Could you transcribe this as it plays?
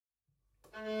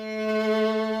Hello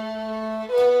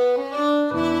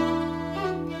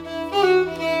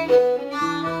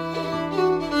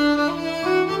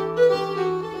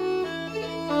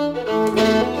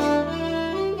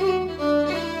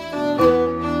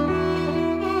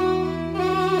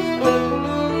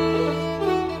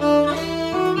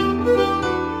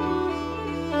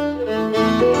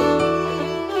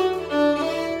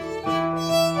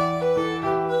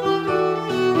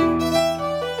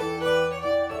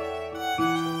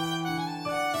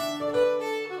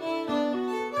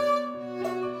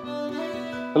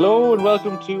and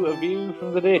welcome to A View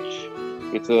from the Ditch.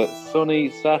 It's a sunny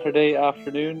Saturday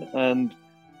afternoon and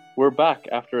we're back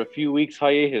after a few weeks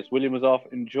hiatus. William was off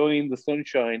enjoying the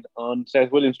sunshine on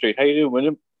South William Street. How you doing,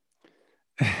 William?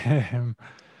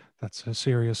 That's a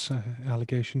serious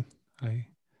allegation.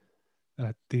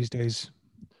 These days,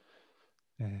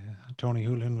 Tony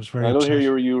Houlihan was very I don't upset.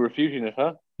 hear you refuting it,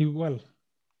 huh? The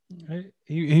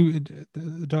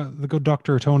good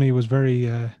doctor Tony was very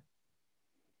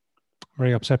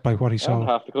upset by what he saw.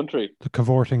 Half the country. The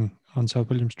cavorting on South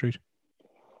William Street.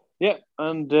 Yeah,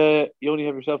 and you only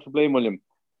have yourself to blame, William.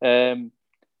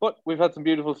 But we've had some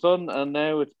beautiful sun, and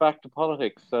now it's back to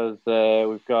politics. As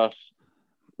we've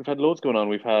had loads going on.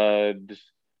 We've had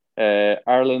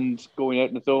Ireland going out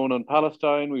on its own on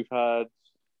Palestine. We've had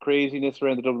craziness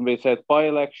around the Dublin Bay South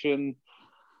by-election,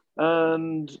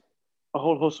 and a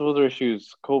whole host of other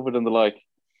issues, COVID and the like.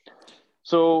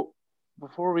 So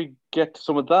before we get to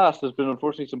some of that, there's been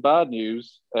unfortunately some bad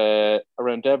news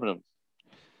around Debenhams.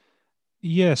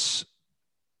 Yes,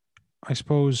 I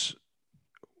suppose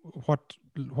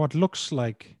what looks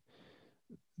like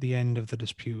the end of the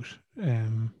dispute.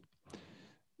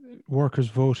 Workers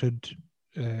voted.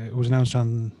 It was announced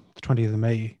on the 20th of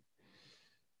May.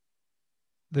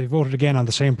 They voted again on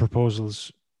the same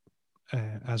proposals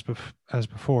as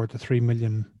before, the 3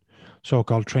 million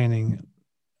so-called training,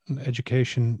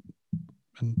 education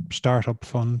and startup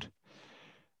fund.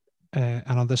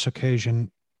 And on this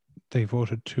occasion, they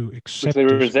voted to accept Which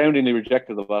they resoundingly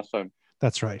rejected the last time.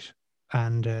 That's right.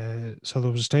 And so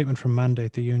there was a statement from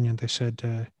Mandate, the union. They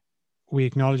said, we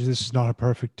acknowledge this is not a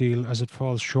perfect deal as it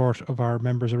falls short of our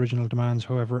members' original demands.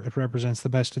 However, it represents the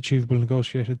best achievable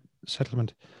negotiated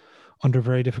settlement under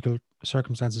very difficult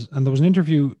circumstances. And there was an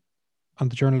interview on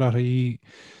the journal.ie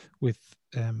with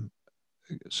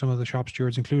some of the shop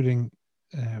stewards, including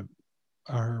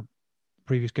our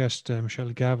previous guest, Michelle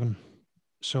Gavin.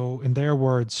 So in their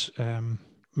words,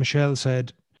 Michelle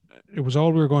said, it was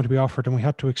all we were going to be offered and we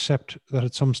had to accept that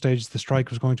at some stage the strike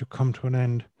was going to come to an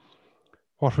end.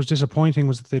 What was disappointing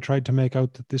was that they tried to make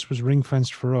out that this was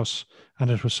ring-fenced for us and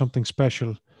it was something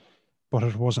special, but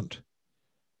it wasn't.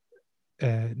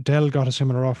 Dell got a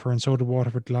similar offer and so did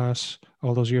Waterford Glass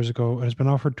all those years ago. It has been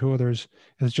offered to others.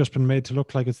 It has just been made to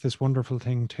look like it's this wonderful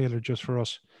thing tailored just for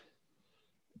us.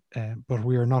 But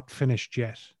we are not finished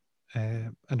yet.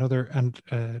 Another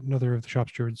of the shop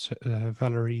stewards,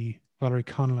 Valerie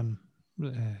Conlon,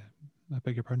 I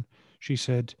beg your pardon, she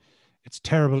said, it's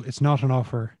terrible, it's not an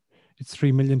offer. It's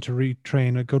 3 million to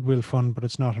retrain a goodwill fund, but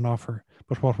it's not an offer.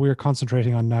 But what we're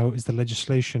concentrating on now is the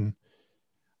legislation,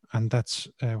 and that's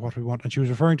what we want. And she was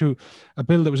referring to a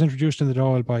bill that was introduced in the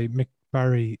Dáil by Mick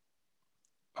Barry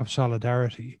of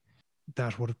Solidarity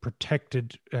that would have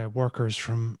protected workers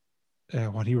from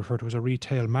what he referred to as a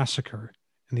retail massacre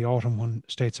in the autumn when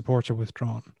state supports are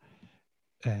withdrawn.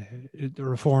 The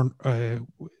reform it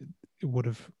would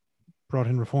have brought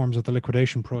in reforms of the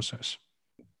liquidation process.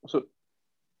 So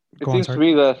it seems to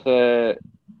me that the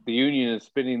union is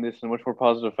spinning this in a much more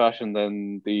positive fashion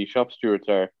than the shop stewards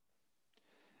are.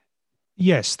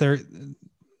 Yes,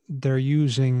 they're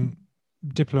using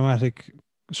diplomatic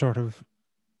sort of,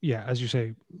 as you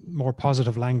say, more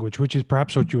positive language, which is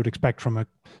perhaps what you would expect from a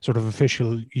sort of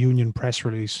official union press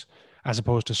release, as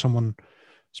opposed to someone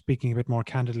speaking a bit more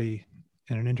candidly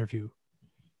in an interview.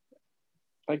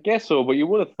 I guess so, but you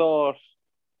would have thought,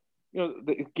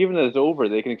 given that it's over,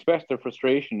 they can express their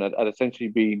frustration at essentially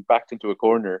being backed into a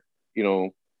corner,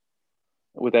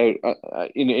 without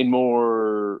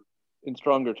in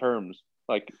stronger terms.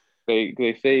 Like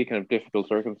they say kind of difficult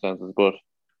circumstances, but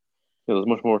there's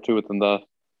much more to it than that.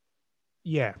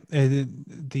 Yeah,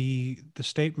 the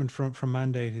statement from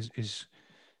Mandate is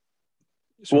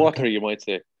watery, you might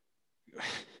say.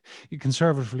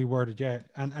 Conservatively worded, yeah,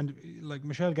 and like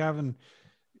Michelle Gavin,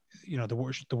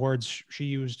 the words she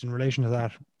used in relation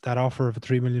to that offer of a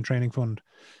 3 million training fund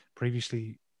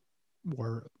previously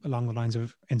were along the lines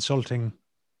of insulting,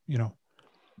 Yeah,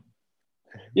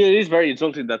 it is very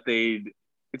insulting that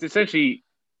it's essentially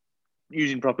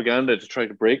using propaganda to try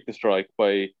to break the strike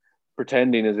by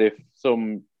pretending as if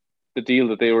some the deal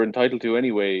that they were entitled to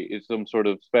anyway is some sort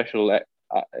of special,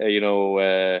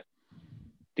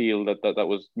 deal that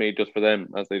was made just for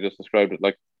them, as they just described it.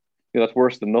 Like, that's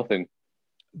worse than nothing.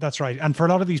 That's right. And for a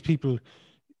lot of these people,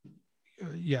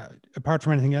 apart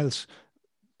from anything else,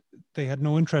 they had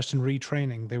no interest in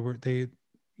retraining.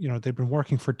 They'd been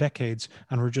working for decades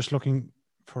and were just looking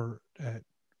for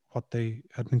what they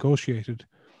had negotiated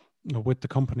with the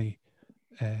company,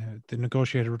 the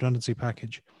negotiated redundancy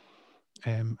package.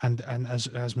 And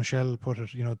as Michelle put it,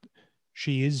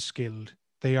 she is skilled.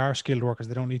 They are skilled workers.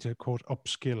 They don't need to, quote,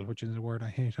 upskill, which is a word I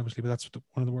hate, obviously, but that's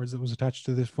one of the words that was attached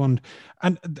to this fund.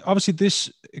 And obviously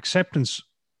this acceptance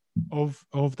of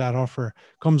that offer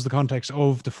comes the context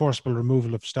of the forcible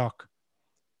removal of stock,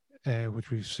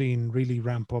 which we've seen really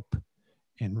ramp up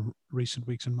in recent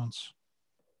weeks and months.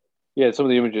 Yeah, some of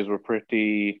the images were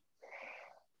pretty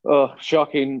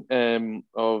shocking,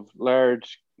 of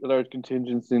large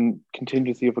contingency of An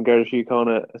Garda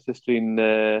Síochána assisting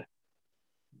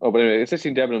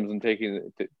assisting Debenhams and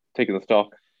taking the stock.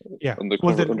 Yeah, under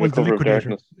cover of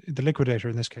darkness. The liquidator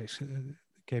in this case,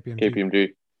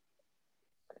 KPMG.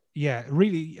 Yeah,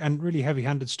 really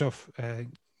heavy-handed stuff.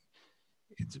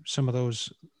 Some of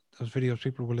those videos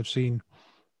people will have seen.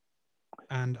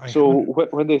 And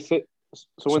when they say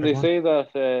that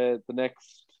the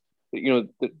next, there's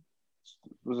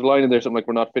a line in there something like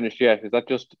 "we're not finished yet." Is that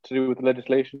just to do with the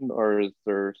legislation, or is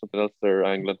there something else they're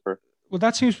angling for? Well,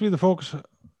 that seems to be the focus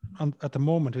at the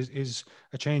moment is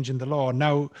a change in the law.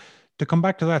 Now, to come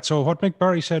back to that, so what Mick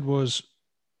Barry said was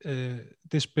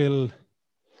this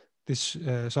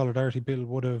solidarity bill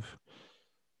would have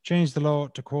changed the law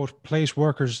to, quote, place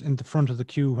workers in the front of the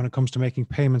queue when it comes to making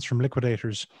payments from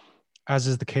liquidators, as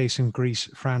is the case in Greece,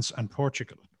 France, and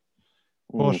Portugal.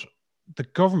 But the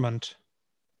government,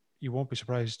 you won't be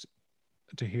surprised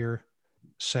to hear,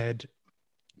 said,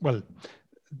 well,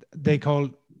 they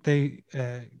called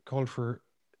for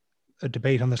a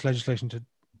debate on this legislation to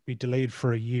be delayed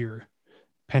for a year,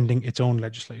 pending its own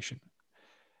legislation.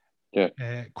 Yeah.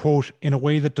 Quote, in a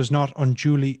way that does not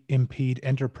unduly impede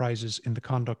enterprises in the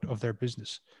conduct of their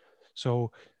business.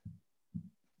 So,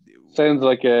 sounds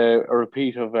like a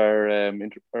repeat of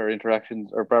our interactions,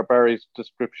 or Barry's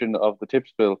description of the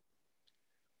TIPS bill.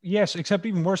 Yes, except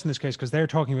even worse in this case, because they're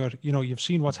talking about, you've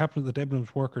seen what's happened to the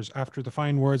Debenhams workers after the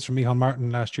fine words from Micheál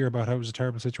Martin last year about how it was a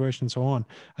terrible situation and so on.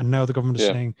 And now the government is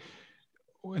saying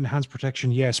enhanced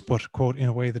protection, yes, but, quote, in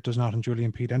a way that does not unduly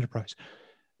impede enterprise.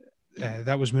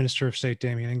 That was Minister of State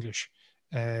Damien English.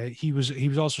 He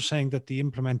was also saying that the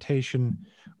implementation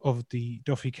of the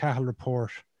Duffy-Cahill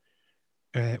report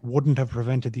wouldn't have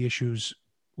prevented the issues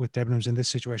with Debenhams in this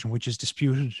situation, which is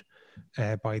disputed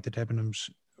by the Debenhams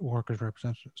workers'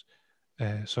 representatives.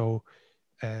 And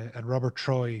Robert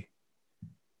Troy,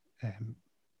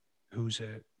 who's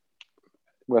a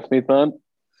Westmeath man,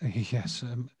 yes,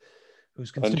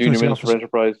 who's and junior minister for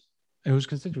enterprise. Whose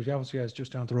constituency obviously is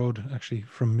just down the road, actually,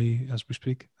 from me as we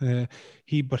speak.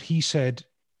 He said,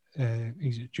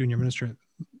 he's a junior minister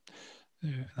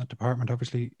in that department.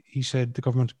 Obviously, he said the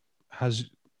government has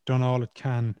done all it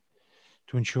can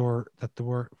to ensure that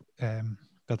the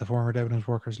former Debenhams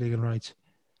workers' legal rights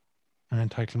and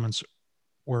entitlements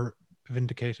were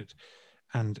vindicated,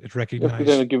 and it recognised.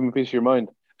 Yes, give them a piece of your mind.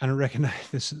 And it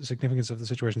recognised the significance of the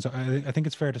situation. So I think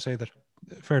it's fair to say that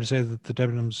the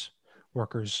Debenhams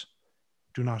workers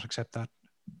do not accept that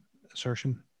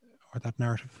assertion or that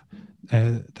narrative.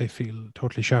 They feel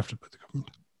totally shafted by the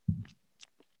government.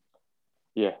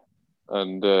 Yeah,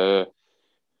 and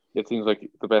it seems like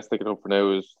the best they can hope for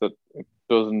now is that it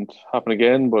doesn't happen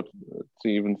again. But it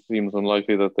even seems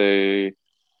unlikely that the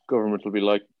government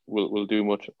will do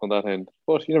much on that end.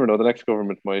 But you never know; the next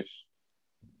government might.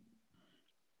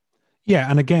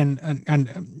 Yeah, and again, and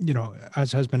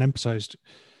as has been emphasised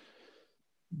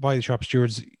by the shop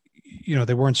stewards,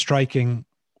 they weren't striking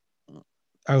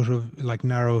out of like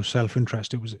narrow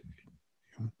self-interest. It was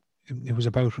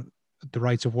about the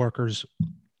rights of workers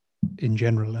in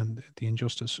general and the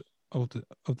injustice of the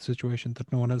situation,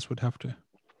 that no one else would have to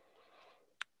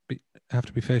be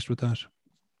faced with that.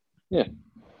 Yeah.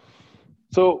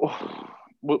 So,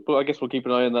 I guess we'll keep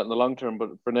an eye on that in the long term.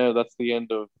 But for now, that's the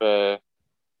end of that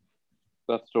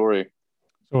story.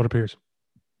 So it appears.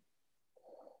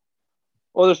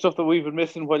 Other stuff that we've been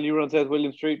missing while you were on South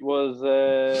William Street was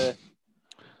a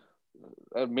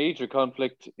major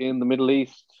conflict in the Middle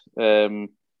East.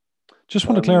 Just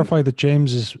want to clarify that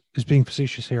James is being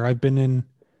facetious here. I've been in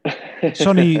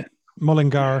sunny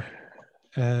Mullingar.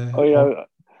 I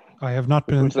have not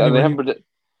been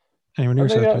anywhere near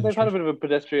South William Street. They've had a bit of a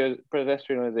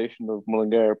pedestrianisation of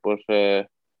Mullingar, but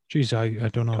geez, I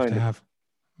don't know if they have.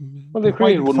 Well, they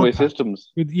created one-way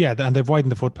systems. Yeah, and they've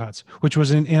widened the footpaths, which was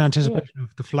in anticipation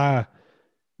of the FLA,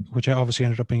 which obviously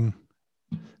ended up being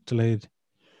delayed.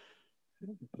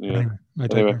 Yeah. I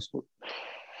digress.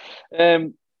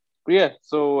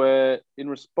 So in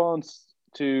response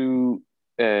to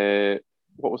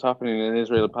what was happening in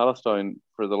Israel and Palestine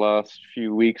for the last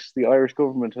few weeks, the Irish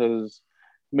government has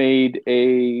made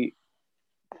a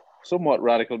somewhat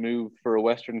radical move for a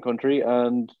Western country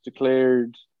and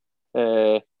declared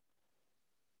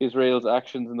Israel's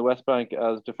actions in the West Bank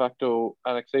as de facto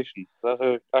annexation. Is that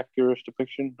an accurate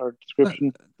depiction or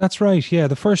description? That's right, yeah.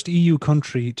 The first EU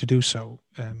country to do so,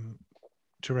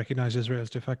 to recognise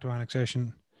Israel's de facto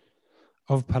annexation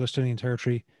of Palestinian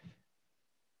territory.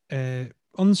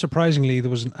 Unsurprisingly,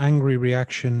 there was an angry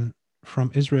reaction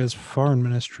from Israel's foreign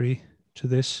ministry to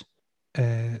this.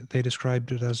 They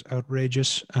described it as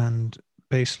outrageous and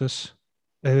baseless.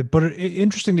 But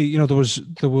interestingly, there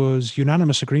was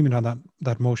unanimous agreement on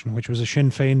that motion, which was a Sinn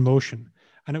Féin motion,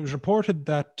 and it was reported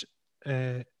that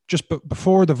just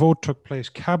before the vote took place,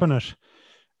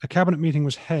 a cabinet meeting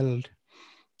was held,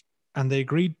 and they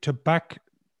agreed to back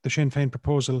the Sinn Féin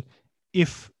proposal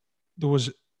if there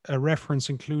was a reference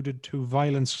included to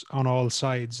violence on all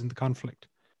sides in the conflict.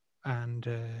 And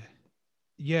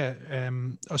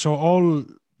so all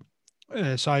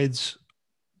sides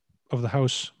of the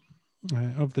House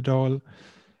of the Dáil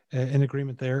in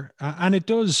agreement there, and it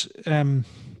does. It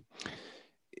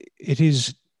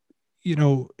is,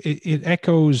 it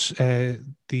echoes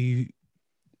the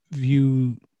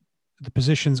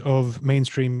positions of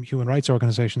mainstream human rights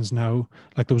organizations now.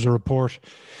 Like there was a report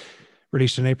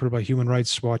released in April by Human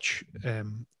Rights Watch,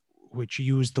 which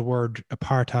used the word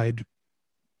apartheid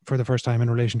for the first time in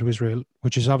relation to Israel,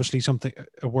 which is obviously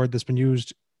a word that's been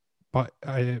used by,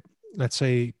 let's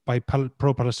say, by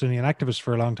pro-Palestinian activists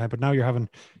for a long time. But now you're having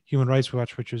Human Rights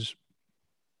Watch, which is,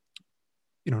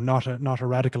 not a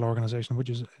radical organization, which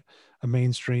is a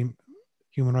mainstream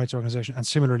human rights organization, and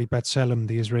similarly B'Tselem,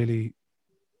 the Israeli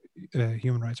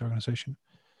human rights organization.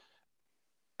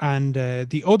 And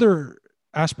the other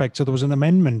aspect, so there was an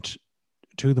amendment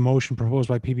to the motion proposed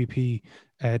by PPP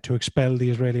to expel the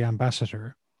Israeli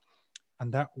ambassador,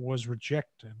 and that was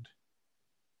rejected.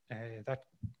 That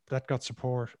got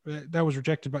support. That was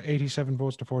rejected by 87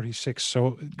 votes to 46.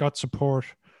 So it got support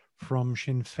from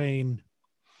Sinn Féin,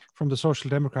 from the Social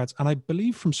Democrats, and I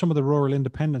believe from some of the rural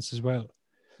independents as well.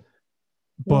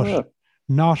 But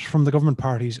not from the government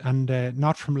parties, and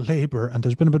not from Labour. And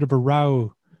there's been a bit of a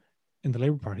row in the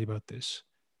Labour Party about this.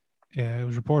 It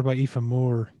was reported by Aoife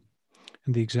Moore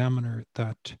in the Examiner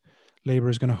that Labour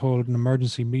is going to hold an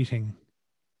emergency meeting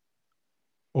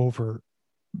over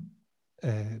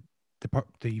the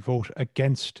vote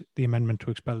against the amendment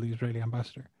to expel the Israeli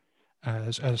ambassador.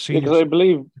 As senior, because I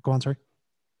believe. Go on, sorry.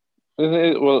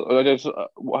 Well,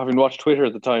 having watched Twitter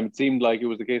at the time, it seemed like it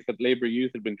was the case that Labour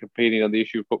youth had been campaigning on the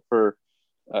issue for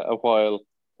a while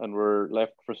and were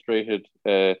left frustrated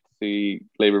to see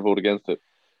Labour vote against it.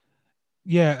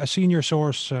 Yeah, a senior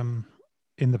source in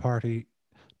the party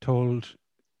told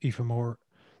Aoife Moore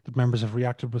that members have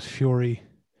reacted with fury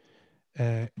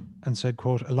and said,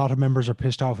 quote, "A lot of members are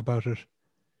pissed off about it.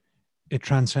 It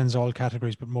transcends all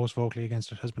categories, but most vocally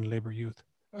against it has been Labour youth."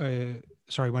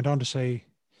 Went on to say,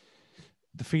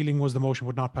 "The feeling was the motion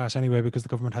would not pass anyway because the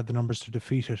government had the numbers to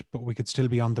defeat it, but we could still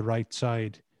be on the right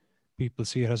side. People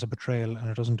see it as a betrayal and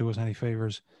it doesn't do us any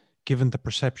favours, given the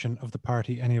perception of the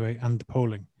party anyway and the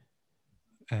polling."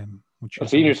 Which a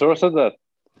senior source said that?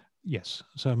 Yes,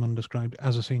 someone described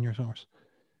as a senior source.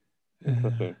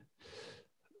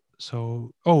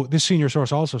 This senior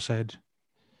source also said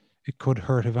it could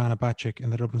hurt Ivana Bacik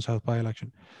in the Dublin South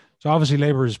by-election. So obviously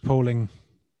Labour's polling,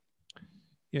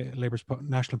 Labour's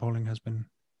national polling has been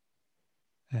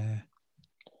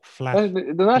flat.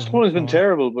 The national polling has been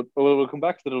terrible, but we'll come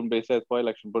back to the Dublin Bay South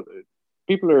by-election. But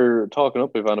people are talking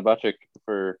up Ivana Bacik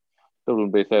for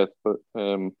Dublin Bay South. But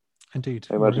indeed,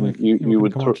 I imagine you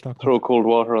would throw cold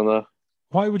water on that.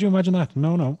 Why would you imagine that?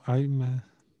 No, I'm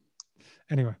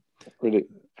anyway. Really.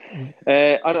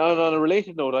 On a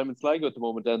related note, I'm in Sligo at the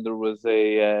moment, and there was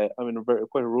I'm in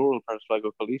quite a rural part of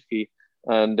Sligo called Eastkey,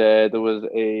 and there was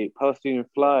a Palestinian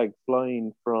flag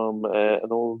flying from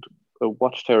an old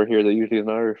watchtower here that usually is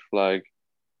an Irish flag.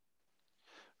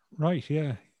 Right,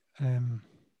 yeah.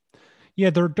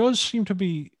 There does seem to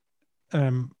be,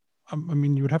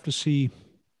 you would have to see,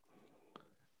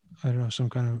 I don't know, some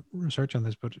kind of research on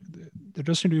this, but there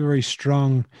does seem to be a very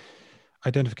strong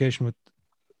identification with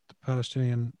the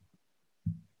Palestinian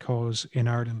cause in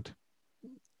Ireland.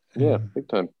 Yeah, big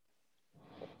time.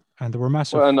 And there were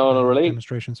massive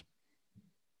demonstrations.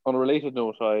 On a related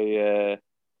note, I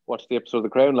watched the episode of The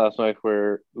Crown last night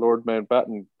where Lord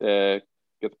Mountbatten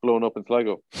gets blown up in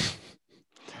Sligo.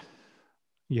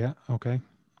 Yeah. Okay.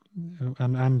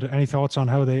 And any thoughts on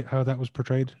how that was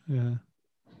portrayed?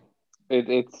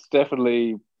 It's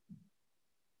definitely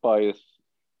biased.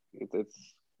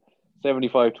 It's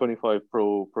 75-25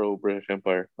 pro British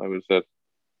Empire, I would say.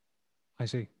 I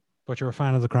see. But you're a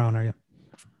fan of The Crown, are you?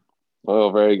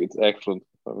 Oh, very good. It's excellent.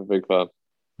 I'm a big fan.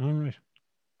 All right.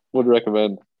 Would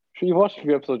recommend. Sure, you've watched a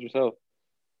few episodes yourself.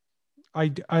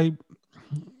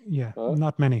 Yeah,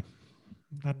 not many.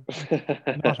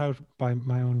 Not out by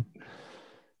my own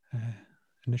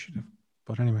initiative.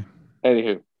 But anyway.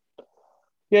 Anywho.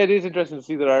 Yeah, it is interesting to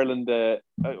see that Ireland.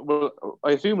 Well,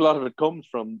 I assume a lot of it comes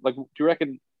from. Like, do you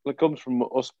reckon it comes from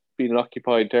us being an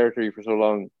occupied territory for so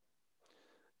long?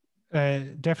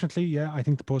 Definitely, yeah. I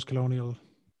think the post-colonial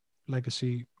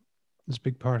legacy is a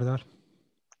big part of that.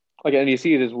 Like, and you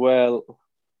see it as well.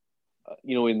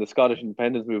 In the Scottish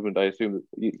independence movement, I assume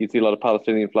you see a lot of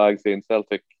Palestinian flags saying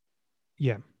Celtic.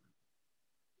 Yeah.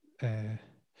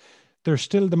 There's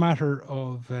still the matter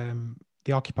of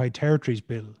the Occupied Territories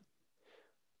Bill,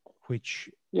 which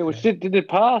did it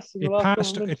pass?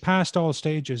 It passed all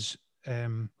stages,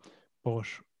 but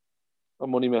a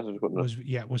money message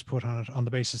was put on it on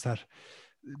the basis that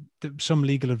some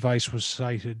legal advice was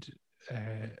cited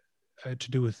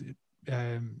to do with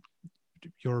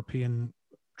European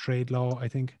trade law. I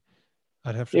think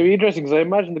I'd have to. It'd be interesting because I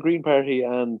imagine the Green Party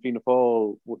and Fianna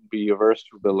Fáil wouldn't be averse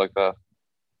to a bill like that.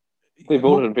 They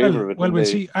voted in favour of it. Well, we'll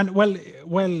see. And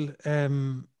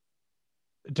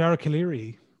Dara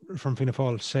Calleary from Fianna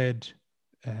Fáil said,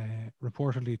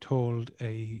 reportedly told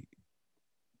a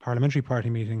parliamentary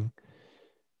party meeting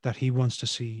that he wants to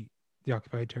see the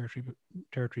Occupied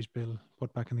Territories Bill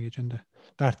put back on the agenda.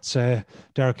 That's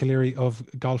Dara Calleary of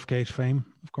Golfgate fame,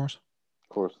 of course. Of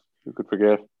course, you could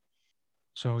forget.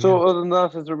 So other than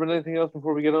that, has there been anything else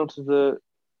before we get on to the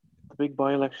big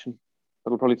by-election?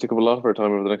 That'll probably take up a lot of our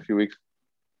time over the next few weeks.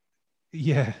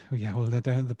 Yeah. Well,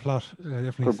 the plot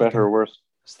definitely for better or worse.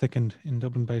 It's thickened in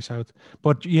Dublin Bay South.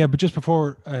 But just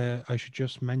before, I should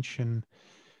just mention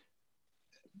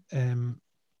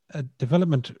a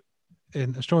development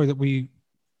in a story that we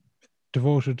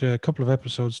devoted a couple of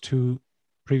episodes to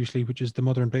previously, which is the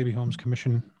Mother and Baby Homes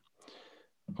Commission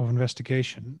of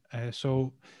Investigation.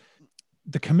 So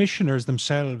the commissioners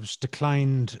themselves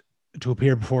declined to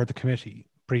appear before the committee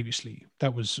previously.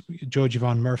 That was Judge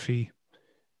Yvonne Murphy,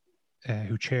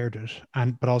 who chaired it,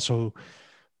 but also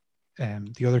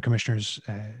the other commissioners,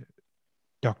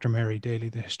 Dr. Mary Daly,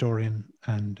 the historian,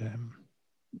 and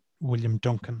William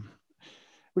Duncan.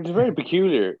 Which is very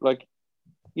peculiar. Like,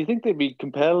 you think they'd be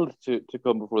compelled to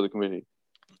come before the committee?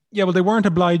 Yeah, well, they weren't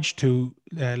obliged to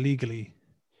legally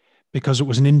because it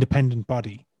was an independent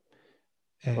body.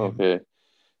 Okay.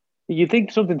 You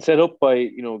think something set up by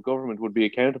government would be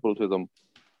accountable to them,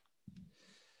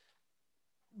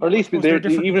 or at least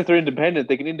even if they're independent,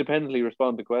 they can independently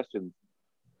respond to questions.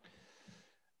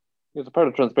 It's a part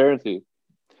of transparency.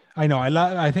 I know.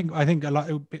 I think a lot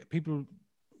of people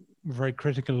were very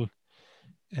critical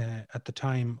at the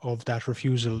time of that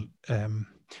refusal to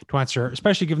answer,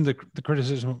 especially given the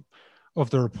criticism of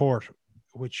the report,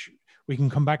 which we can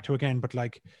come back to again. But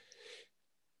like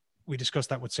we discussed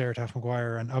that with Sarah Taft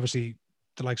Maguire and obviously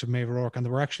the likes of Maeve O'Rourke, and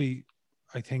there were actually,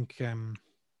 I think,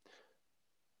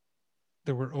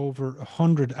 there were over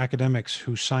 100 academics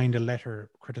who signed a letter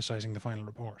criticizing the final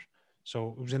report.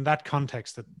 So it was in that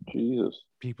context that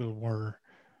people were,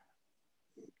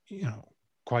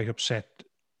 quite upset,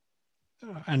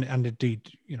 and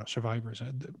indeed, survivors,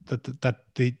 that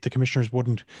the commissioners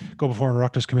wouldn't go before an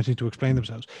Oireachtas committee to explain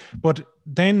themselves. But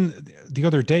then the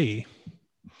other day,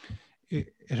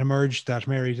 it emerged that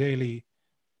Mary Daly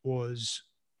was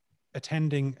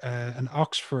attending an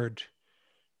Oxford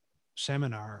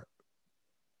seminar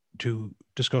to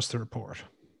discuss the report.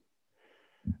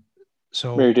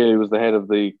 So Mary Daly was the head of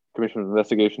the Commission of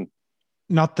Investigation.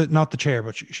 Not the chair,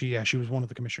 but she was one of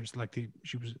the commissioners.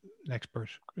 She was an expert,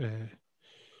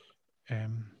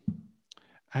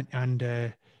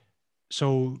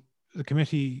 so the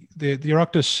committee, the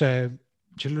Oireachtas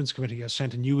Children's Committee, has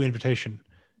sent a new invitation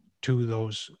to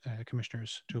those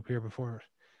commissioners to appear before it,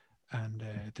 and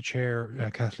the chair,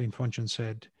 Kathleen Funchion,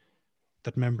 said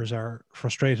that members are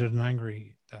frustrated and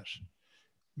angry that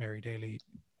Mary Daly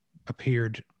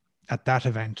appeared at that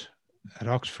event at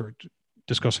Oxford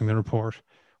discussing the report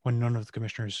when none of the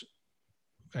commissioners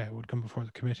would come before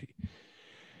the committee.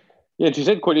 Yeah, she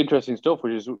said quite interesting stuff,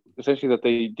 which is essentially that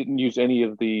they didn't use any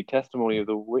of the testimony of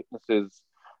the witnesses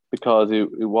because it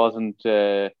wasn't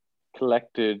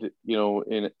collected,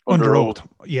 under oath.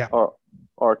 Yeah.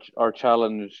 are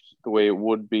challenged the way it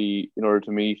would be in order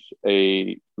to meet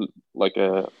a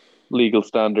legal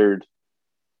standard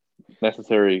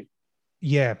necessary.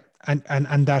 Yeah, and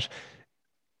that.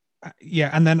 Yeah,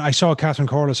 and then I saw Catherine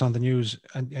Corliss on the news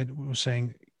and it was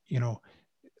saying,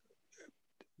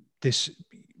 this,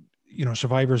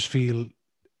 survivors feel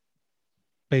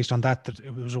based on that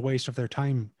it was a waste of their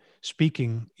time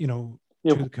speaking, to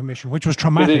the commission, which was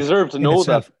traumatic. They deserve to know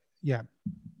itself. that. Yeah.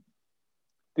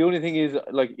 The only thing is,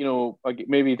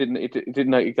 maybe it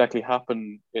didn't exactly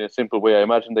happen in a simple way. I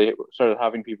imagine they started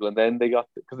having people, and then they got,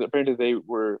 because apparently they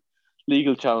were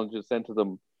legal challenges sent to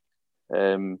them.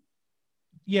 I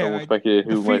won't speculate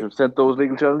who might have sent those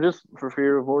legal challenges for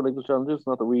fear of more legal challenges.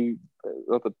 Not that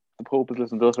the Pope is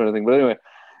listening to us or anything, but anyway.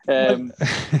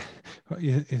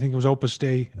 You think it was Opus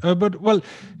Dei? There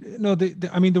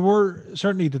were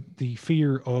certainly the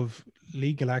fear of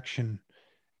legal action.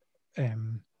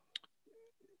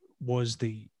 Was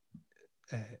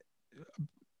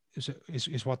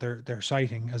is what they're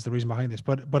citing as the reason behind this,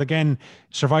 but again,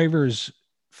 some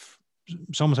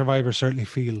survivors certainly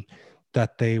feel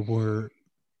that they were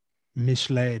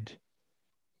misled,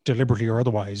 deliberately or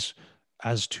otherwise,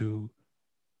 as to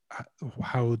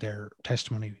how their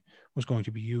testimony was going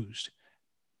to be used.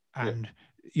 And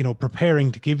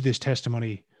preparing to give this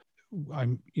testimony,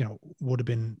 would have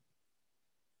been,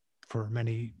 for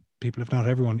many people, if not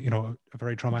everyone, a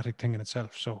very traumatic thing in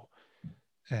itself. So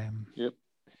and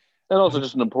also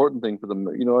just an important thing for them.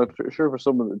 I'm sure for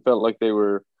someone it felt like they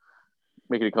were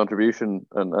making a contribution,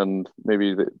 and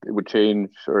maybe it would change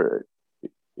or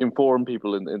inform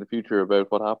people in the future about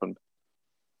what happened.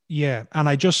 Yeah, and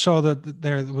I just saw that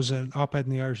there was an op-ed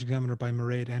in the Irish Examiner by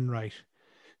Mairead Enright,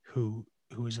 who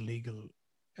is a legal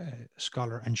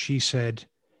scholar, and she said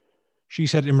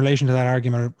in relation to that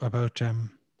argument about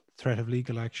threat of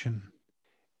legal action,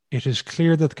 it is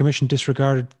clear that the Commission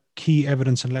disregarded key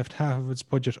evidence and left half of its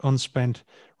budget unspent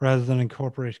rather than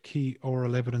incorporate key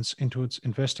oral evidence into its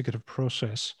investigative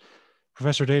process.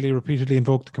 Professor Daly repeatedly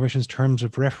invoked the Commission's terms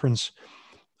of reference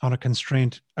as a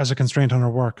constraint on her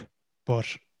work, but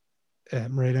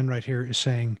Mairead Enright here is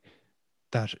saying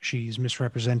that she's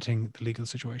misrepresenting the legal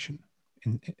situation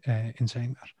in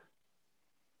saying that.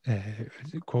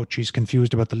 Quote, she's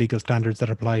confused about the legal standards that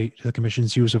apply to the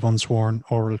Commission's use of unsworn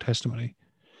oral testimony.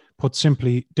 Put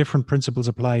simply, different principles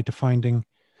apply to findings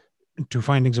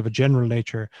of a general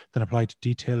nature than apply to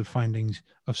detailed findings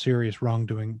of serious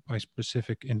wrongdoing by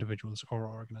specific individuals or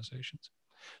organizations.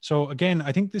 So again,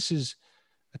 I think this is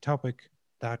a topic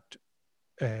that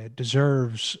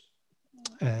deserves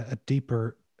a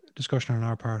deeper discussion on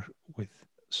our part with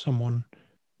someone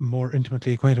more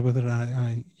intimately acquainted with it,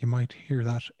 and you might hear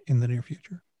that in the near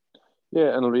future. Yeah,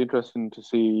 and it'll be interesting to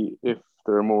see if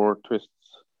there are more twists.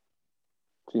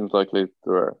 Seems likely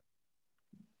there are.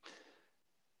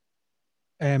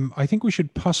 I think we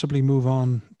should possibly move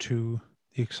on to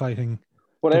the exciting...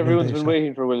 What everyone's been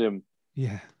waiting for, William.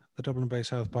 Yeah, the Dublin Bay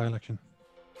South by-election.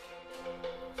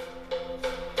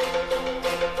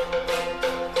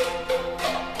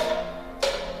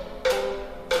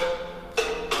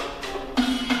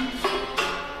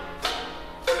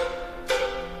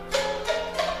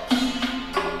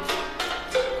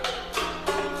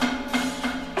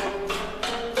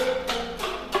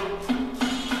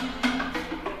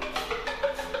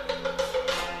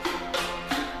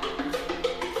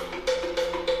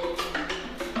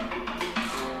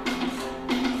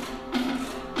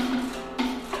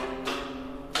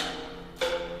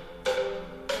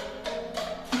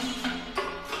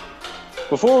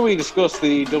 Before we discuss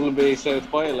the Dublin Bay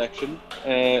South by-election,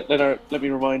 let me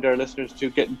remind our listeners to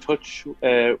get in touch.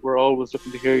 We're always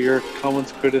looking to hear your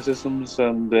comments, criticisms,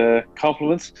 and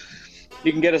compliments.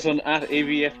 You can get us on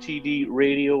 @AVFTD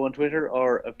Radio on Twitter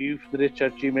or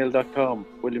aviewfromtheditch@gmail.com.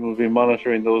 William will be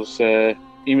monitoring those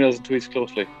emails and tweets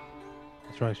closely.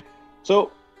 That's right.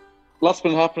 So, lots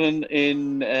been happening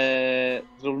in the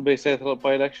Dublin Bay South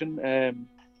by-election.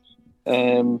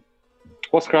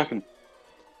 What's cracking?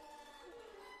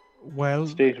 Well,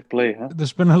 state of play, huh?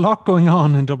 There's been a lot going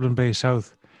on in Dublin Bay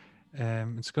South.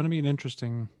 It's going to be an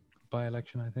interesting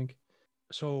by-election, I think.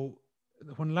 So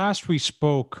when last we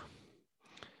spoke,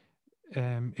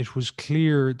 it was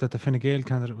clear that the Fine Gael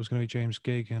candidate was going to be James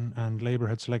Geoghegan, and Labour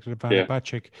had selected Ivana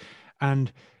Bacik.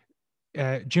 And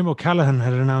Jim O'Callaghan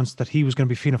had announced that he was going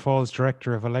to be Fianna Fáil's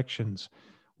Director of Elections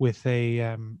with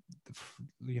a,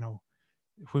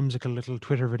 whimsical little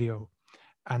Twitter video.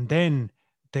 And then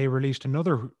they released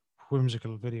another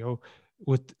whimsical video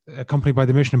accompanied by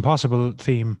the Mission Impossible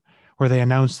theme, where they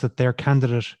announced that their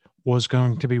candidate was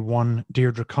going to be one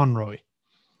Deirdre Conroy.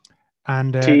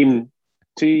 And Team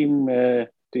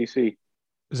DC.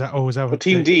 Is that But what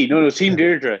Team they? D, no, Team Yeah.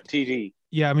 Deirdre, TD.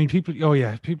 Yeah, I mean, people. Oh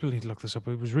yeah, people need to look this up.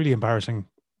 It was really embarrassing.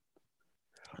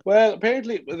 Well,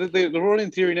 apparently the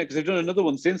running theory now, because they've done another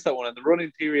one since that one, and the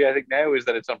running theory I think now is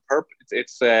that it's on purpose.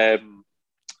 It's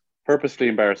purposely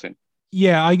embarrassing.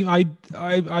 Yeah,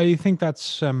 I think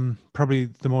that's probably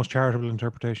the most charitable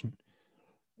interpretation.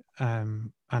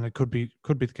 And it could be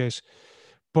the case,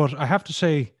 but I have to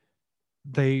say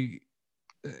they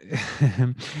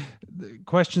the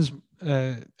questions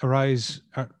are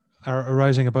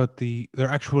arising about their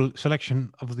actual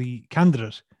selection of the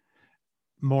candidate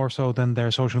more so than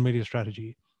their social media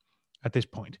strategy at this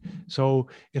point. So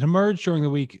it emerged during the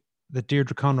week that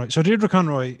Deirdre Conroy. So Deirdre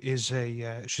Conroy is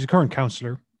she's a current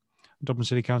councillor, Dublin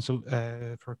City Council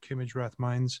for Kimmage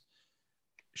Rathmines.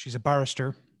 She's a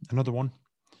barrister, another one.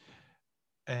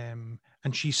 And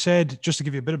she said, just to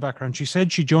give you a bit of background, she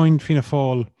said she joined Fianna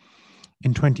Fáil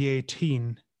in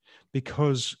 2018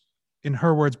 because, in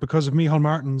her words, because of Micheál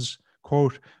Martin's,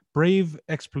 quote, brave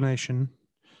explanation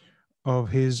of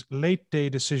his late day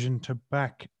decision to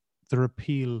back the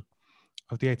repeal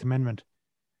of the Eighth Amendment.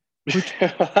 Which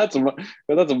that's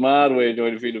a mad way of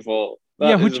joining Fianna Fáil.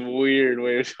 Yeah, That is a weird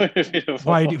way of joining Fianna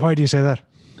Fáil. why do you say that?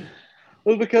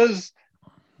 Well, because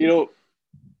you know,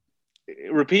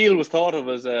 repeal was thought of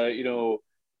as a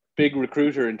big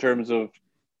recruiter in terms of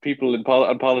people in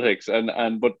politics,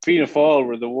 and but Fianna Fáil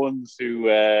were the ones who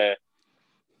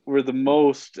were the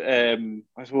most, I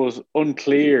suppose,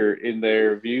 unclear in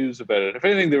their views about it. If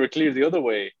anything, they were clear the other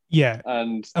way. Yeah,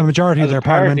 And a majority of as a their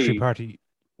parliamentary party, party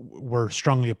were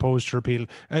strongly opposed to repeal.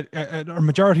 A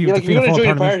majority of yeah, the like if you're Fianna going to Fáil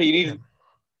join a parliament. party,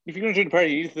 if you're going to join a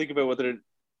party, you need to think about whether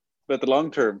about the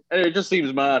long term. And it just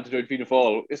seems mad to join Fianna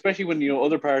Fáil, especially when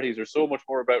other parties are so much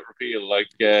more about repeal, like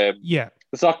Yeah,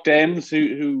 the Soc Dems,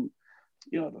 who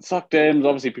the Soc Dems,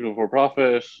 obviously people for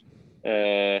profit,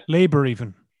 Labour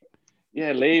even.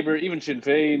 yeah, Labour, even Sinn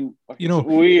Féin. You It's know,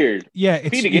 weird. yeah,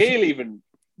 it's Fine Gael even.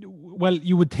 Well,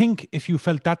 you would think if you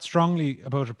felt that strongly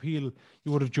about repeal,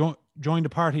 you would have joined a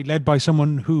party led by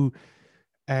someone who,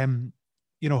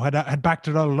 had backed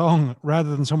it all along, rather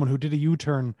than someone who did a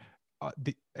U-turn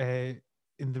in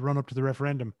the run up to the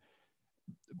referendum.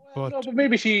 But no, but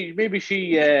maybe she,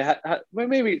 well,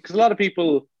 maybe because a lot of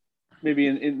people, maybe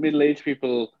in middle-aged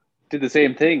people, did the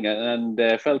same thing and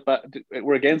felt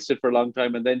were against it for a long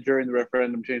time, and then during the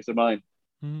referendum changed their mind.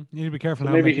 You need to be careful So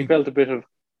now. maybe she felt a bit of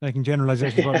making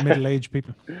generalizations about middle-aged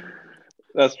people.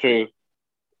 That's true.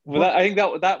 But I think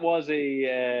that was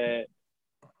a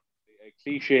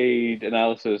cliched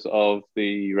analysis of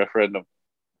the referendum.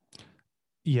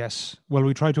 Yes. Well,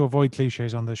 we try to avoid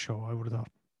cliches on this show, I would have thought.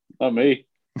 Not me.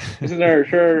 Isn't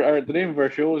the name of our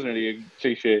show is nearly a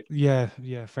cliche? Yeah,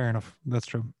 fair enough. That's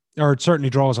true. Or it certainly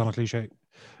draws on a cliche.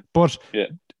 But yeah.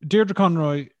 Deirdre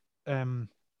Conroy,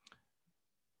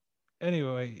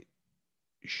 anyway,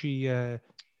 she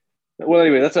well,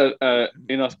 anyway, that's a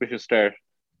inauspicious start.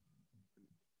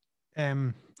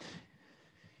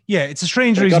 Yeah, it's a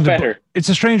strange reason. It's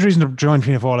a strange reason to join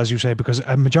Fianna Fáil, as you say, because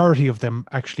a majority of them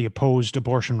actually opposed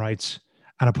abortion rights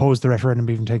and opposed the referendum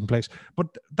even taking place.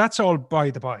 But that's all by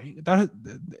the by. That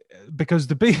because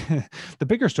the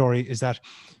bigger story is that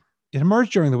it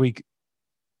emerged during the week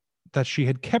that she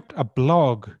had kept a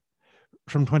blog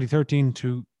from 2013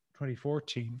 to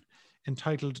 2014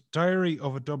 entitled "Diary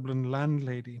of a Dublin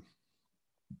Landlady,"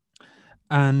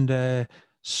 and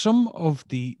some of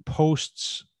the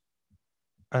posts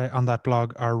on that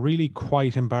blog are really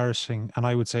quite embarrassing, and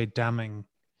I would say damning.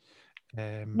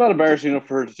 Not embarrassing enough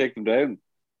for her to take them down.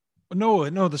 No,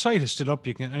 the site is still up.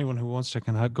 Anyone who wants to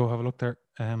can go have a look there.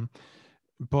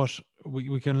 But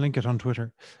we can link it on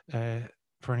Twitter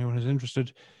for anyone who's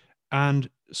interested. And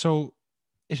so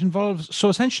it involves. So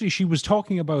essentially, she was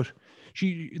talking about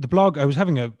the blog. I was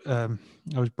having I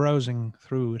was browsing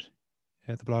through it,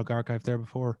 the blog archive there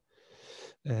before.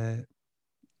 You're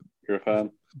a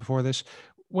fan. Before this.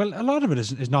 Well, a lot of it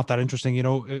is not that interesting,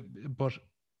 but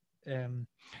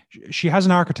she has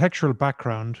an architectural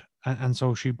background, and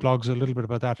so she blogs a little bit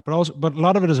about that. But a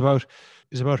lot of it is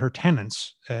about her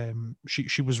tenants.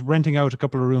 She was renting out a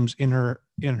couple of rooms in her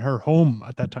home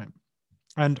at that time,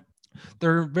 and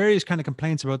there are various kind of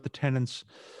complaints about the tenants,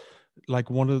 like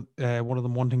one of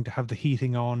them wanting to have the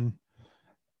heating on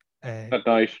at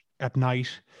night. At night,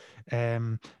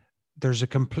 there's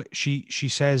a She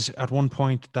says at one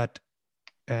point that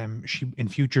in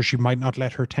future she might not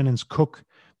let her tenants cook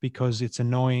because it's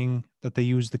annoying that they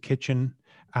use the kitchen.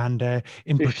 And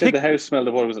in particular, the house smelled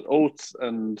of what was it, oats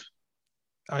and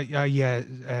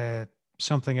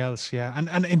something else, yeah.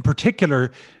 And in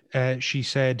particular, she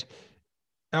said,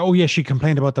 she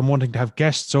complained about them wanting to have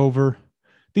guests over.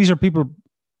 These are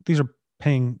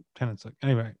paying tenants.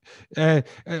 Anyway,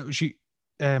 she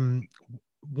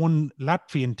one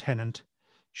Latvian tenant,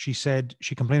 she said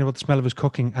she complained about the smell of his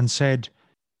cooking and said,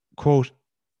 quote,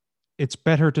 "It's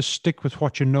better to stick with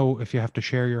what you know if you have to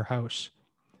share your house."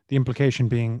 The implication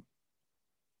being,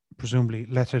 presumably,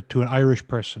 let it to an Irish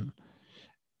person.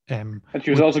 And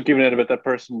she was also giving out about that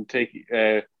person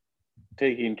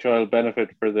taking child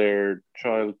benefit for their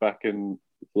child back in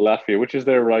Latvia, which is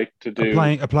their right to do.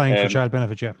 Applying for child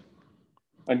benefit, yeah.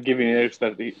 And giving out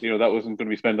that that wasn't going to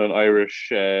be spent on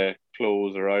Irish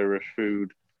clothes or Irish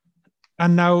food.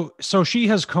 And now, so she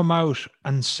has come out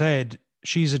and said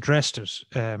she's addressed it.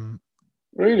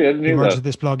 Really, I didn't hear that.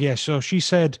 This blog, yes. So she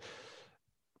said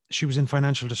she was in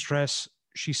financial distress.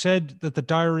 She said that the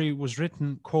diary was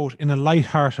written, quote, in a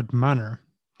light-hearted manner.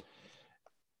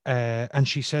 And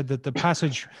she said that the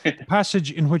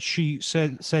passage in which she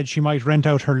said she might rent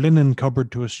out her linen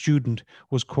cupboard to a student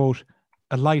was, quote,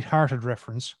 a light-hearted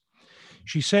reference.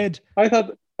 She said, I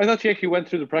thought she actually went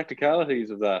through the practicalities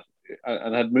of that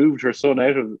and had moved her son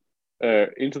out of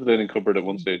into the linen cupboard at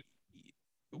one stage.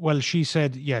 Well, she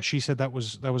said that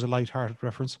was a light-hearted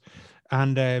reference,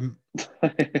 and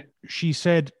she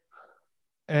said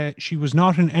she was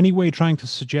not in any way trying to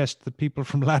suggest that people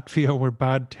from Latvia were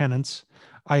bad tenants.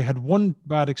 I had one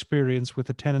bad experience with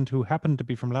a tenant who happened to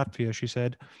be from Latvia, she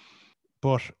said,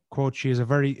 but, quote, she is a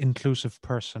very inclusive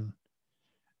person.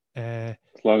 As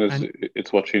long as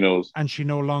it's what she knows. And she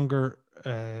no longer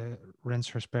rents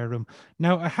her spare room.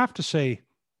 Now, I have to say,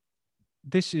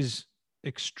 this is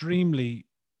extremely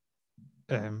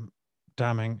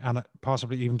damning and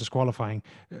possibly even disqualifying.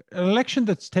 An election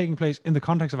that's taking place in the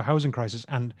context of a housing crisis,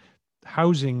 and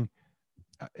housing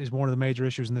is one of the major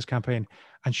issues in this campaign.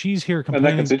 And she's here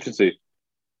complaining.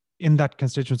 In that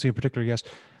constituency in particular, yes.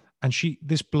 And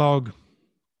this blog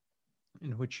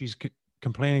in which she's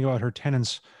complaining about her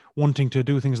tenants wanting to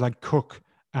do things like cook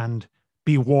and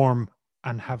be warm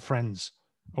and have friends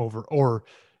over,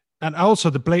 and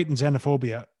also the blatant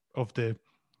xenophobia of the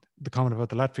comment about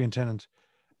the Latvian tenant.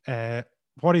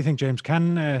 What do you think, James?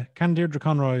 Can Deirdre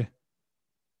Conroy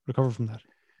recover from that?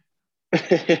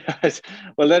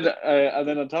 Well, then, and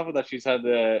then on top of that, she's had,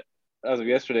 as of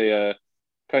yesterday,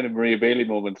 kind of Maria Bailey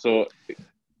moment. So,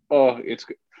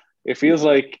 it feels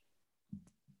like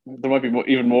there might be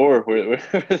even more where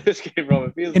this came from.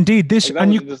 It feels indeed this, like that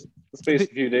and was just the space of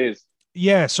a few days.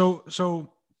 Yeah. So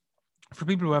for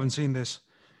people who haven't seen this,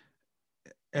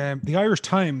 the Irish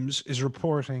Times is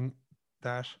reporting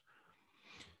that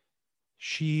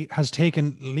she has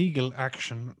taken legal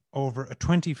action over a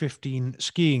 2015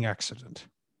 skiing accident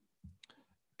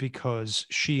because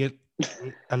she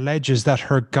alleges that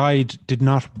her guide did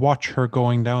not watch her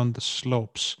going down the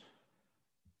slopes.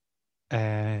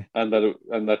 And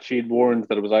that she'd warned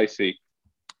that it was icy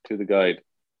to the guide.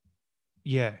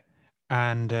 Yeah.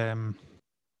 And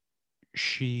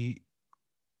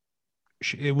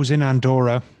it was in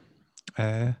Andorra,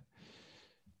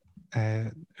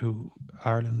 who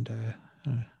Ireland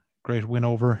great win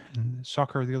over in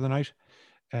soccer the other night,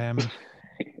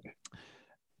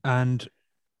 and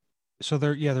so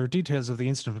there are details of the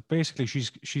incident. But basically,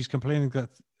 she's complaining that,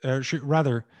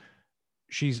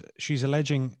 she's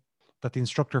alleging that the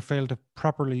instructor failed to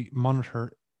properly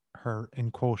monitor her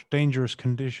in, quote, dangerous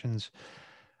conditions,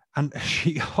 and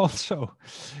it also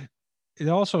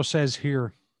says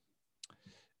here.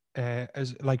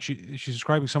 As like she's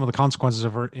describing some of the consequences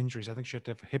of her injuries. I think she had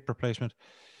to have a hip replacement.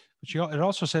 But it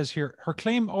also says here, her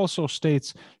claim also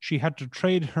states she had to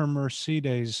trade her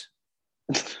Mercedes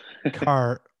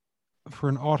car for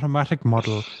an automatic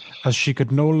model as she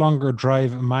could no longer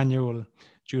drive a manual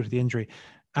due to the injury.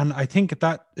 And I think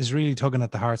that is really tugging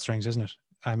at the heartstrings, isn't it?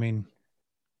 I mean,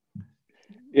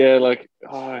 yeah, like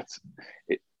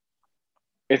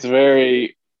it's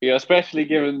very. Yeah, especially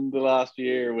given the last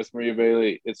year with Maria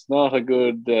Bailey, it's not a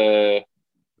good.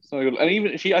 It's not a good. And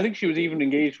even I think she was even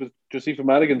engaged with Josepha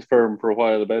Madigan's firm for a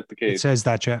while about the case. It says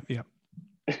that, yeah.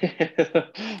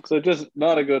 So just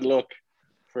not a good look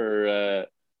for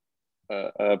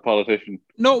a politician.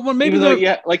 No, well, maybe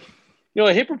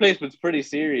a hip replacement's pretty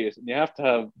serious, and you have to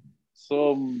have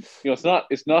some.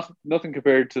 It's not nothing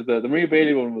compared to the Maria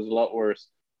Bailey one was a lot worse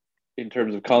in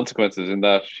terms of consequences. In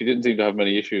that she didn't seem to have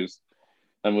many issues.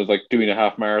 And was like doing a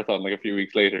half marathon like a few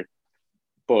weeks later,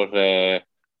 but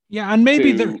yeah, and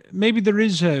maybe there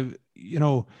is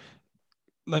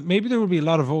maybe there will be a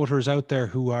lot of voters out there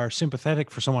who are sympathetic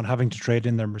for someone having to trade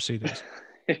in their Mercedes.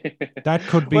 That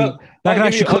could be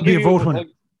could be a vote winner.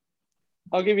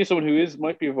 I'll give you someone who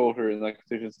might be a voter in that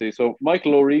constituency. So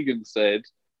Michael O'Regan said,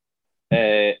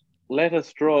 "Let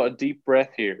us draw a deep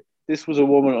breath here. This was a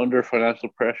woman under financial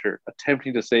pressure,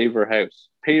 attempting to save her house,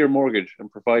 pay her mortgage,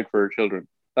 and provide for her children.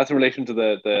 That's in relation to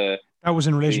That was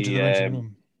in relation to the rent of the the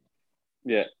room.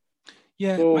 yeah.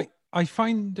 Yeah, So I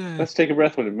find. let's take a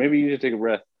breath with him. Maybe you need to take a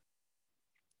breath.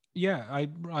 Yeah, I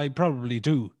probably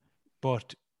do,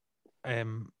 but I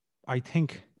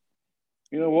think.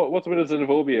 You know what's a bit of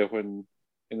xenophobia when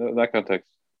in that context?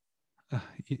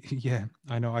 Yeah,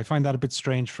 I know. I find that a bit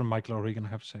strange from Michael O'Regan, I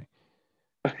have to say.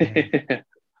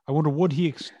 I wonder, would he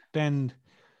extend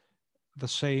the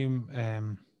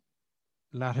same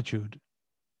latitude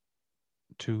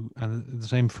to and the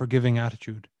same forgiving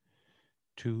attitude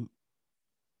to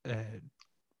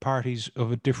parties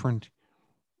of a different,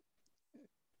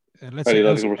 let's say,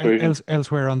 Ideological persuasion.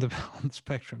 elsewhere on the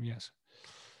spectrum? Yes.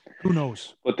 Who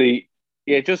knows? But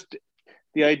just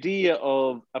the idea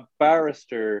of a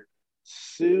barrister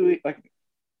suing, like,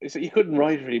 you couldn't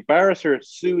write it really. Barrister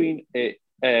suing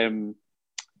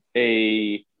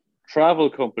a travel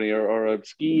company or a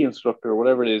ski instructor or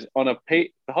whatever it is on a pay.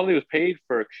 The holiday was paid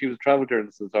for. She was a travel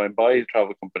journalist at the time by the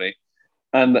travel company,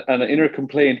 and in her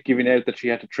complaint giving out that she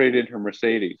had to trade in her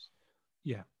Mercedes.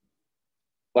 Yeah.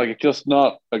 Like, it's just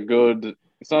not a good.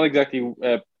 It's not exactly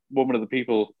a woman of the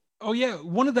people. Oh yeah,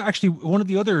 one of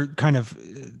the other kind of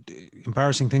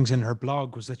embarrassing things in her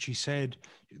blog was that she said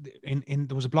in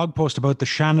there was a blog post about the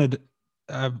Seanad,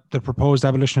 the proposed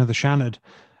abolition of the Seanad,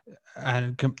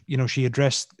 and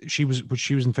she was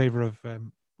in favor of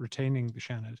retaining the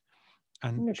Seanad,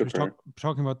 and she was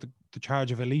talking about the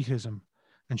charge of elitism,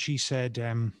 and she said,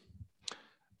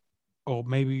 "Oh,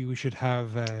 maybe we should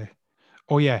have."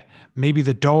 Oh yeah, maybe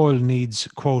the Dáil needs,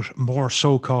 quote, more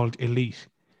so-called elite.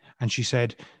 And she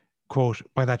said, quote,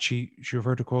 by that she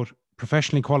referred to, quote,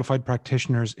 professionally qualified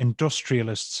practitioners,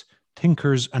 industrialists,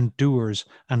 thinkers and doers,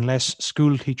 and less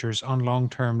school teachers on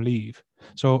long-term leave.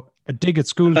 So a dig at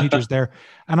school teachers there.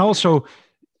 And also...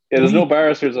 Yeah, there's no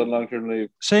barristers on long-term leave.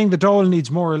 Saying the Dáil needs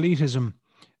more elitism.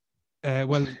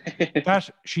 Well, that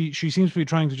she seems to be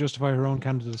trying to justify her own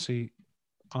candidacy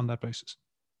on that basis.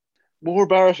 More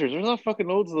barristers. There's not fucking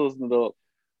loads of those in the Dáil.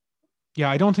 Yeah,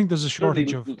 I don't think there's a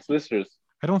shortage of solicitors.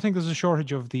 I don't think there's a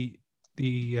shortage of the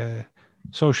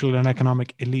social and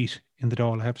economic elite in the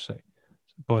Dáil, I have to say.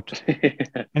 But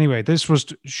anyway,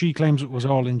 she claims it was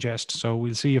all in jest. So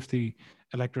we'll see if the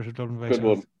electorate of Dublin Bay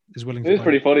South is willing to buy it. It's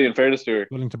pretty funny, in fairness to her.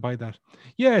 Willing to buy that.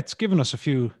 Yeah, it's given us a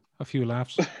few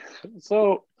laughs.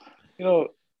 So,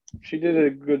 she did a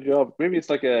good job. Maybe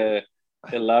it's like a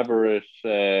elaborate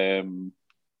kind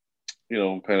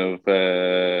of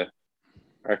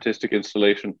artistic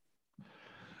installation.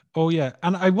 Oh yeah,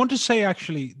 and I want to say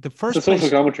actually the first it's a social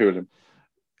commentary with him.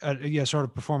 Sort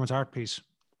of performance art piece.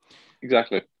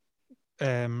 Exactly.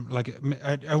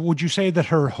 Would you say that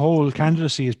her whole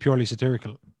candidacy is purely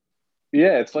satirical?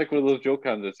 Yeah, it's like one of those joke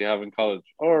candidates you have in college,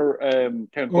 or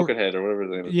Count Buckethead, or whatever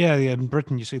his name is. Yeah, in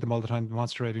Britain you see them all the time, the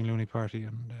Monster Raving Loony Party,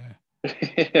 and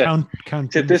yeah. Count.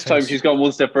 Except this time she's gone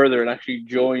one step further and actually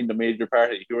joined a major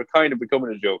party who were kind of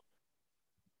becoming a joke.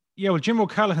 Yeah, well, Jim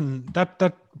O'Callaghan, that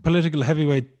political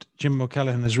heavyweight Jim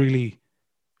O'Callaghan is really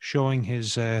showing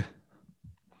his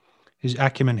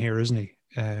acumen here, isn't he?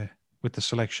 With the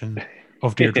selection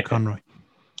of Deirdre Conroy.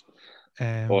 He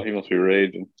must be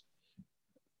raging.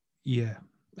 Yeah.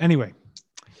 Anyway,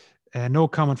 no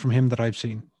comment from him that I've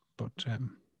seen, but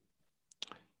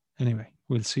anyway,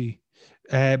 we'll see.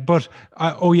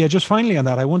 Just finally on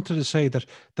that, I wanted to say that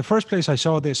the first place I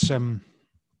saw this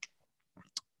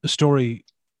story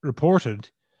reported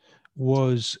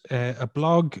was a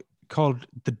blog called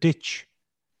The Ditch,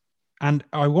 and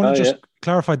I want to just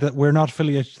clarify that we're not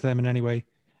affiliated to them in any way,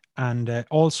 and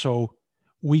also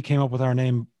we came up with our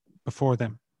name before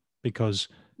them because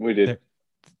we did.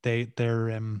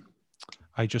 They're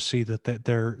I just see that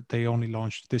they only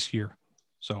launched this year,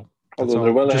 so although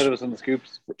they're well ahead of us on the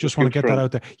scoops. Just want to get that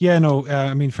out there. Yeah, no,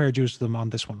 I mean, fair dues to them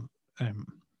on this one.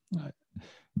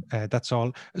 That's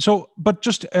all. So, but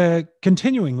just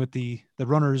continuing with the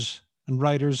runners and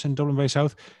riders in Dublin Bay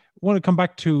South, I want to come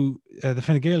back to the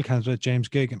Fine Gael candidate, James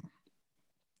Geoghegan,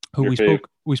 who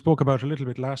we spoke about a little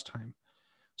bit last time.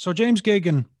 So James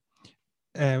Geoghegan,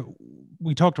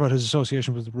 we talked about his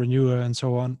association with Renua and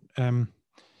so on,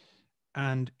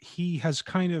 and he has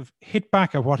kind of hit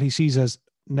back at what he sees as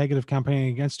negative campaigning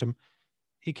against him.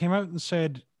 He came out and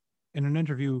said in an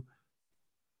interview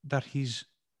that he's,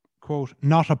 quote,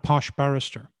 not a posh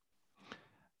barrister.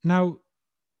 Now,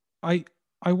 I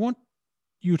want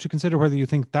you to consider whether you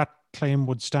think that claim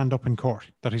would stand up in court,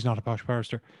 that he's not a posh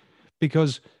barrister,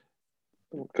 because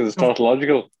it's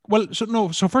tautological. Well,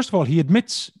 so first of all, he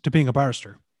admits to being a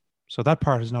barrister, so that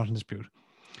part is not in dispute.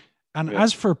 And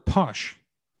as for posh,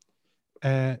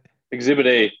 Exhibit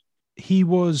A. He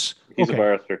was He's a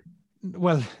barrister.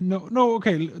 Well, no.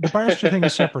 Okay, the barrister thing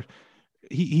is separate.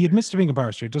 He admits to being a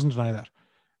barrister. He doesn't deny that.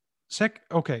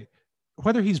 Okay,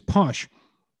 whether he's posh,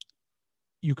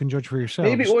 you can judge for yourselves.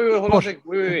 Maybe hold on a second.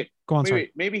 Wait. Go on,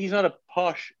 wait. Maybe he's not a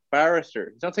posh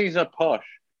barrister. He's not saying he's not posh.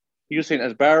 He's just saying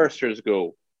as barristers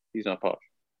go, he's not posh.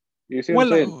 You see what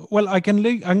I'm saying? Well,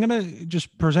 I'm gonna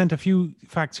just present a few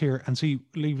facts here and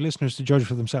leave listeners to judge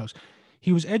for themselves.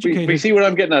 He was educated. We see what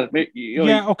I'm getting at.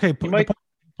 Okay. The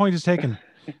point is taken,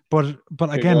 but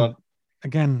okay,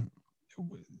 again,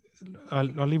 I'll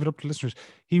leave it up to listeners.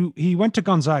 He went to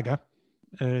Gonzaga,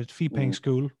 fee-paying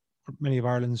school. Many of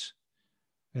Ireland's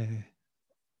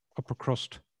upper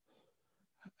crust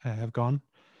have gone.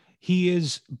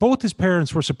 Both his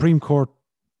parents were Supreme Court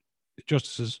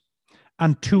justices,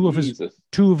 and two of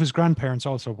his grandparents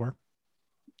also were.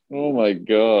 Oh my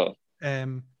God.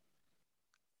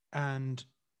 And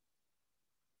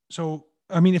so,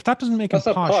 I mean, if that doesn't make him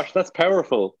posh, that's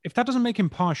powerful. If that doesn't make him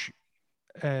posh,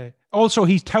 also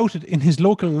he's touted in his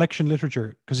local election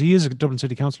literature, because he is a Dublin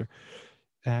City Councillor.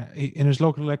 In his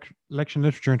local election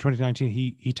literature in 2019,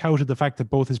 he touted the fact that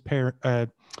both his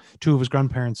two of his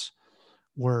grandparents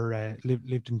were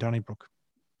lived in Donnybrook.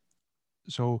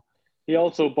 So he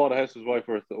also bought a house with his wife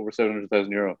worth over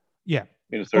 €700,000. Yeah,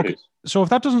 in his 30s. Okay. So if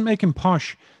that doesn't make him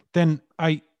posh, then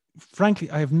frankly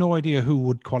I have no idea who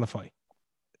would qualify.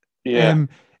 Yeah.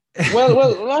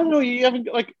 Well, I don't know. You haven't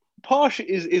posh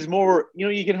is more.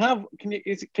 You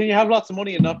can you have lots of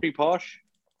money and not be posh?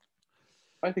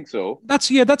 I think so. That's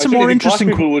a more interesting.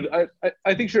 People would.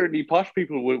 I think certainly posh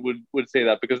people would say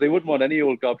that, because they wouldn't want any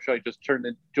old gobshite just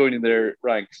joining their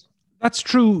ranks. That's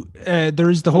true. There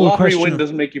is the whole lottery question. Win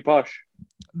doesn't make you posh.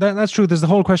 That's true. There's the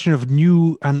whole question of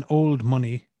new and old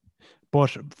money,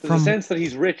 but there's a sense that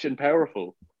he's rich and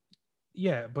powerful.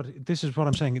 Yeah, but this is what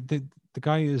I'm saying. The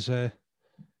guy is,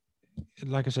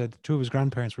 like I said, two of his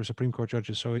grandparents were Supreme Court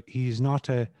judges, so he's not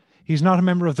a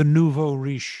member of the nouveau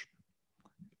riche.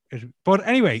 But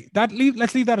anyway,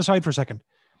 let's leave that aside for a second.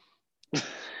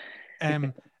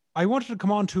 I wanted to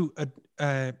come on to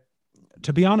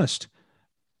to be honest,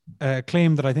 a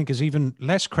claim that I think is even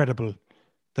less credible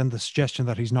than the suggestion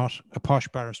that he's not a posh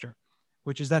barrister,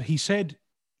 which is that he said,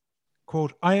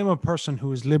 quote, "I am a person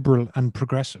who is liberal and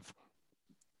progressive."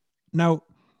 Now,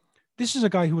 this is a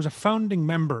guy who was a founding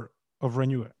member of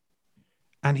Renewa.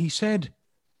 And he said,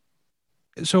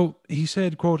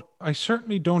 quote, "I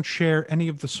certainly don't share any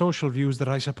of the social views that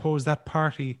I suppose that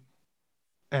party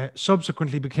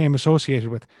subsequently became associated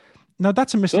with." Now,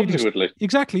 that's a misleading...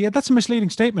 Exactly, yeah, that's a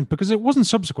misleading statement, because it wasn't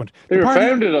subsequent. They were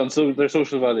founded on their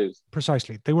social values.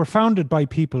 Precisely. They were founded by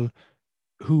people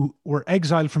who were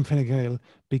exiled from Fine Gael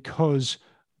because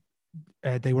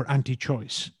they were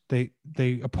anti-choice.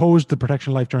 They opposed the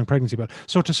protection of life during pregnancy bill.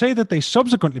 So to say that they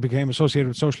subsequently became associated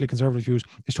with socially conservative views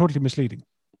is totally misleading.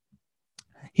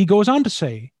 He goes on to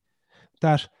say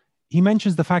that he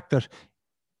mentions the fact that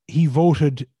he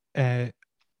voted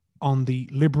on the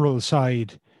liberal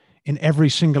side in every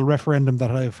single referendum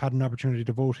that I've had an opportunity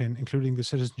to vote in, including the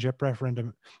citizenship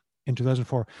referendum in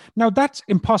 2004. Now, that's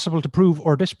impossible to prove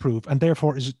or disprove, and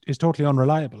therefore is totally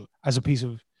unreliable as a piece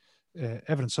of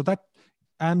evidence. So that,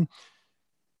 and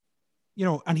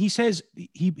he says,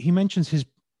 he mentions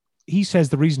he says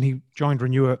the reason he joined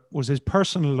Renewa was his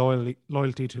personal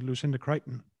loyalty to Lucinda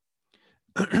Crichton.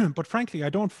 But frankly, I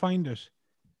don't find it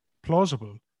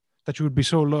plausible that you would be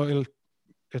so loyal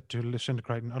to Lucinda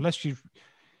Crichton unless you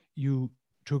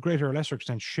to a greater or lesser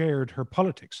extent shared her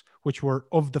politics, which were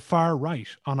of the far right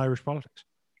on Irish politics,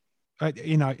 on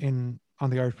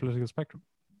the Irish political spectrum.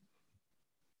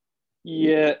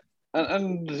 Yeah,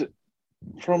 and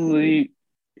from he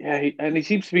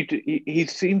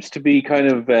seems to be kind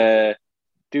of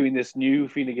doing this new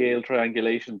Fine Gael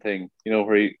triangulation thing,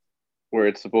 where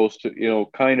it's supposed to,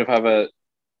 kind of have a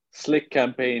slick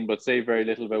campaign, but say very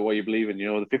little about what you believe in. The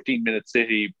 15-minute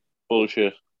city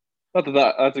bullshit. Not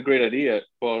that's a great idea,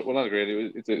 but not a great idea.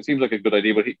 It seems like a good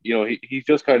idea, but he's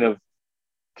just kind of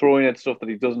throwing at stuff that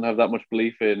he doesn't have that much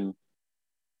belief in,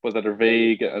 but that are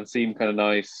vague and seem kind of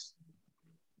nice.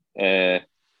 But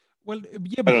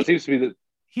it seems to be that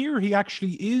here he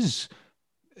actually is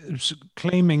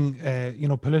claiming,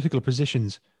 political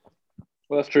positions.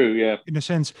 Well, that's true, yeah. In a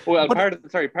sense. Well, part of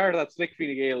that slick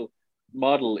Fine Gael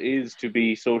model is to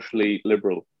be socially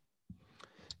liberal.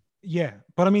 Yeah,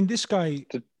 but I mean, this guy,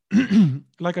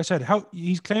 like I said,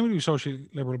 he's claiming to be socially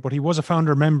liberal, but he was a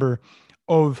founder member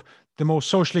of the most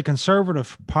socially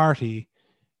conservative party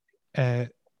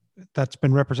that's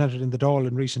been represented in the Dáil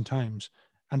in recent times,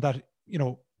 and that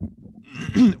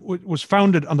was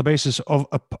founded on the basis of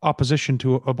opposition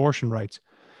to abortion rights.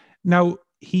 Now,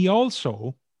 he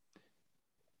also,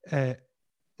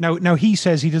 now he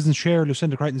says he doesn't share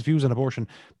Lucinda Crichton's views on abortion,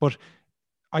 but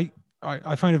I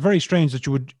find it very strange that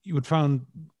you would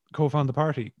co-found the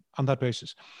party on that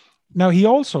basis. Now, he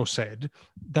also said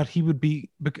that he would be,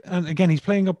 and again, he's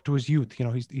playing up to his youth. You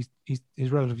know, he's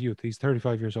his relative youth. He's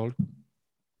 35 years old.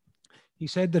 He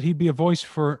said that he'd be a voice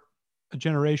for a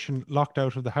generation locked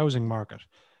out of the housing market.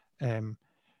 You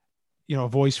know, a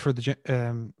voice for the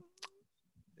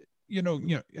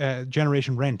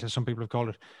generation rent, as some people have called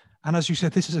it. And as you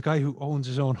said, this is a guy who owns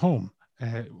his own home.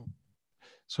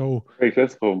 So very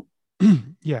expensive home.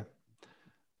 Yeah.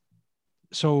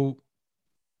 So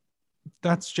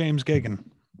that's James Geoghegan.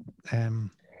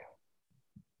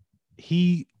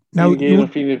 He now Fine Gael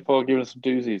giving us some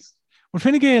doozies. Well,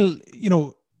 Fine Gael, you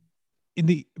know,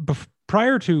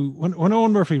 prior to when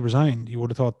Owen Murphy resigned, you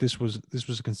would have thought this was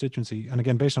a constituency, and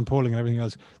again, based on polling and everything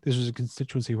else, this was a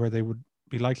constituency where they would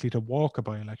be likely to walk a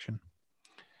by-election.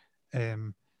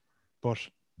 But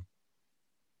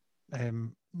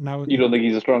now you don't think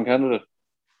he's a strong candidate?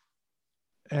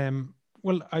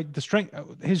 Well, his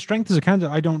strength as a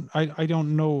candidate, I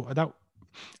don't know that.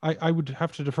 I would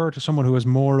have to defer to someone who has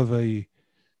more of a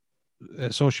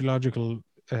sociological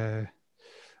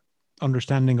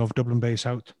understanding of Dublin Bay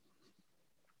South.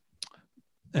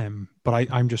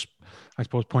 But I'm just, I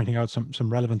suppose, pointing out some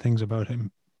relevant things about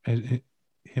him and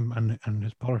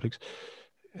his politics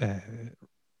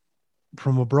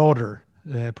from a broader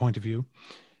point of view.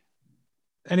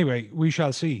 Anyway, we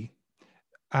shall see.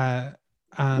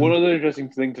 And one other interesting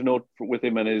thing to note with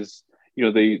him and his, you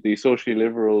know, the socially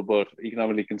liberal but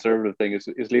economically conservative thing is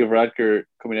Leo Varadkar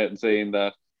coming out and saying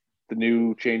that the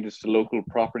new changes to local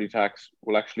property tax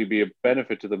will actually be a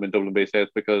benefit to them in Dublin Bay South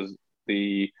because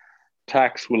the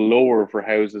tax will lower for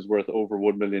houses worth over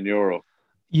 €1 million.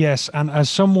 Yes, and as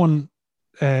someone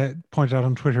pointed out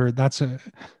on Twitter, that's a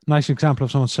nice example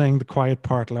of someone saying the quiet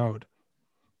part loud.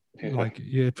 Yeah. Like,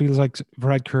 it feels like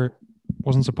Varadkar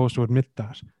wasn't supposed to admit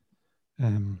that.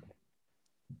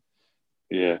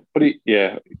 Yeah, but did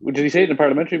he say it in a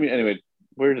parliamentary meeting? Anyway,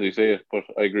 where did he say it? But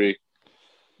I agree.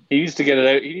 He needs to get it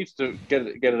out. He needs to get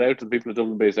it out to the people of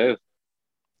Dublin Bay South.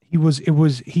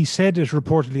 He said it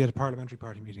reportedly at a parliamentary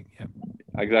party meeting. Yeah,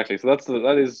 exactly. So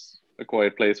that is a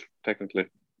quiet place technically.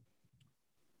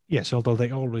 Yes, although they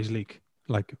always leak.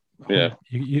 Like, yeah,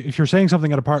 if you're saying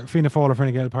something at a Fianna Fáil or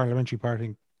Fine Gael parliamentary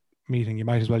party meeting, you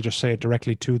might as well just say it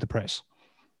directly to the press.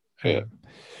 Yeah.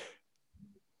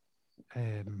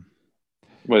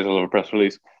 Might as well have a press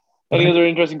release. Any other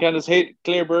interesting candidates?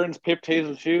 Claire Burns pipped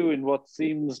Hazel Chu in what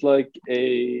seems like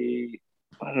I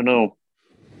don't know.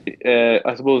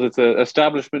 I suppose it's an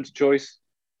establishment choice.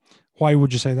 Why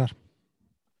would you say that?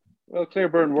 Well, Claire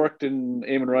Byrne worked in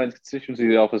Eamon Ryan's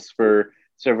constituency office for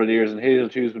several years, and Hazel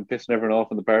Chu's been pissing everyone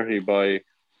off in the party by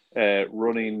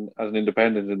running as an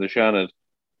independent in the Shannon.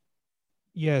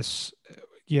 Yes.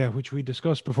 Yeah, which we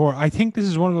discussed before. I think this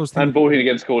is one of those things. And voting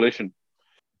against coalition.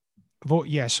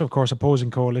 Yes, of course, opposing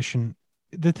coalition.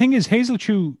 The thing is, Hazel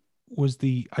Chu was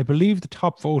I believe, the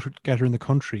top vote getter in the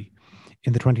country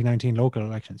in the 2019 local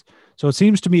elections. So it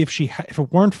seems to me if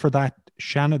it weren't for that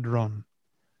Shannon run,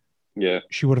 yeah,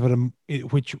 she would have had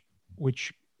which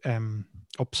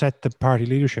upset the party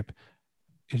leadership.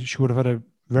 She would have had a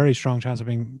very strong chance of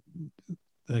being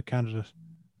the candidate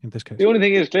in this case. The only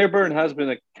thing is, Claire Byrne has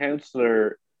been a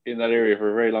councillor in that area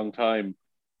for a very long time,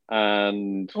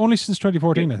 and only since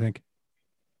 2014, I think.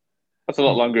 That's a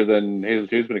lot longer than Hazel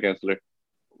Chu's been a councillor.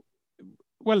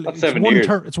 Well, that's 7 years.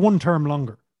 It's one term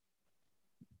longer.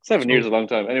 7 years is a long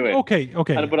time. Anyway. Okay.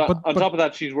 But on top of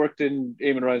that, she's worked in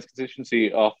Eamon Ryan's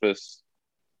constituency office.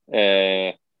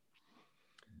 Yeah,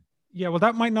 well,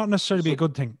 that might not necessarily be a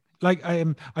good thing. Like,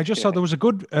 I just saw there was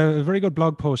a very good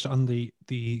blog post on the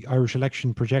Irish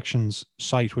election projections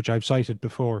site, which I've cited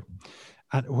before,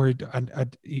 and where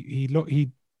he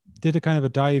did a kind of a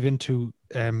dive into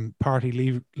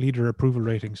party leader approval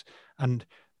ratings, and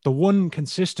the one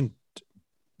consistent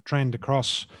trend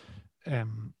across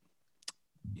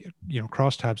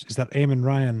crosstabs is that Eamon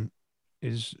Ryan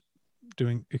is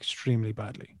doing extremely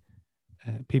badly.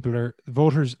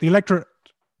 The electorate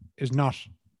is not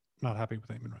happy with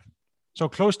Eamon Ryan. So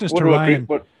closeness to Ryan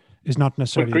is not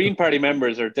necessarily. But Green Party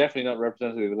members are definitely not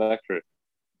representative of the electorate.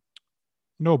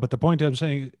 No, but the point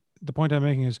I'm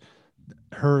making is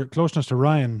her closeness to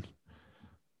Ryan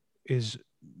is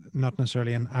not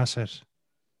necessarily an asset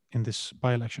in this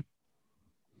by-election.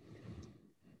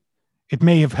 It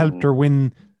may have helped her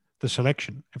win the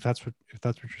selection, if that's what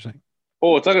you're saying.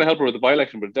 Oh, it's not going to help her with the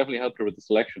by-election, but it definitely helped her with the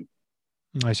selection.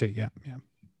 I see, yeah.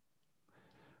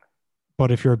 But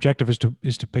if your objective is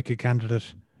to pick a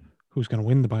candidate who's going to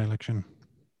win the by-election.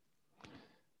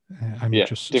 I'm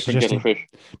just different kettle suggesting. of fish.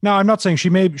 No, I'm not saying she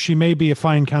may be a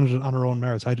fine candidate on her own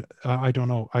merits. I don't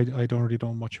know. I don't really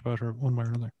know much about her one way or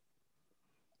another.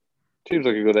 Seems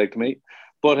like a good egg to me.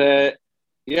 But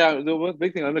the one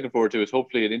big thing I'm looking forward to is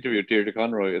hopefully an interview with Deirdre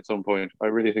Conroy at some point. I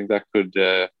really think that could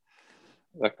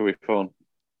be fun.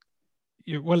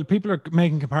 Well, people are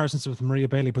making comparisons with Maria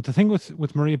Bailey, but the thing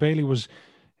with Maria Bailey was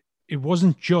it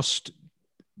wasn't just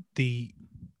the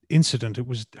incident, it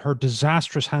was her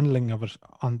disastrous handling of it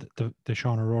on the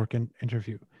Sean O'Rourke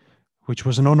interview, which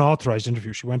was an unauthorized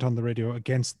interview. She went on the radio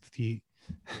against the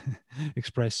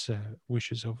express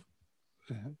wishes of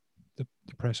the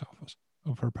press office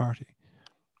of her party.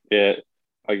 Yeah,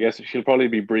 I guess she'll probably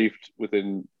be briefed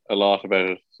within a lot about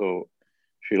it, so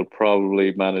she'll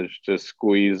probably manage to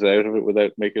squeeze out of it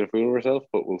without making a fool of herself,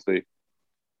 but we'll see.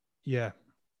 Yeah.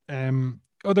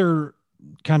 Other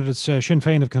candidates, Sinn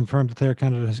Féin have confirmed that their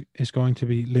candidate is going to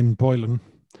be Lynn Boylan,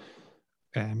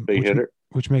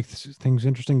 which makes things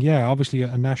interesting. Yeah, obviously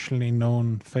a nationally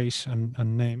known face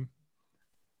and name.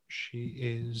 She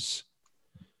is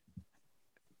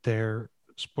their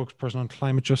spokesperson on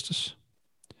climate justice.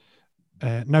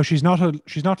 Now she's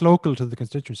not local to the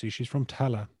constituency. She's from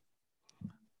Tala.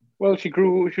 Well, she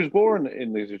was born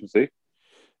in the constituency.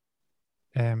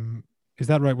 Is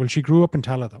that right? Well, she grew up in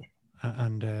Tala though,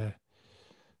 and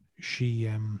she,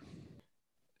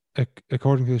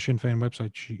 according to the Sinn Féin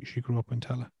website, she grew up in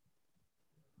Tala.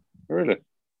 Really?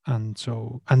 And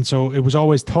so it was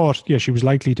always thought, yeah, she was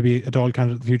likely to be a Dáil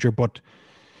candidate in the future, but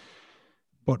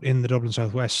in the Dublin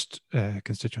South West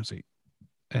constituency.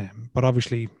 But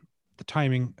obviously, the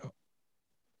timing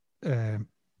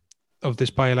of this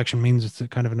by-election means it's a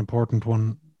kind of an important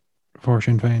one for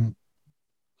Sinn Féin.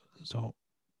 So,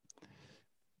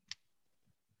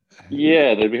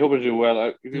 yeah, they'd be hoping to do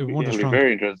well. It'll be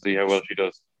very interesting to see how well she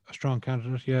does. A strong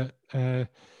candidate, yeah.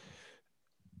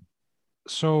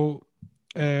 So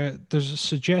there's a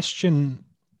suggestion,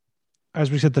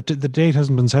 as we said, that the date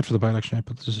hasn't been set for the by-election yet,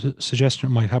 but there's a suggestion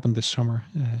it might happen this summer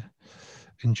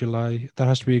in July. That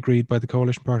has to be agreed by the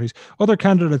coalition parties. Other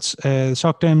candidates, the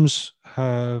Soc Dems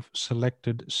have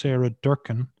selected Sarah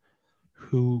Durkin,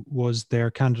 who was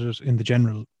their candidate in the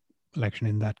general election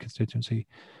in that constituency.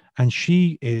 And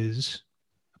she is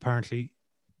apparently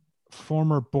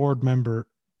former board member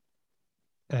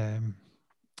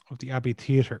of the Abbey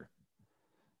Theatre.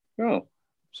 Oh.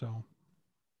 So.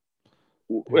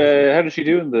 How did she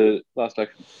do in the last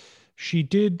election? She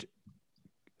did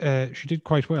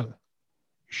quite well.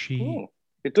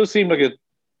 It does seem like a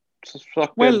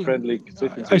friendly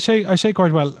constituency. I say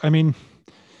quite well. I mean,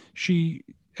 she,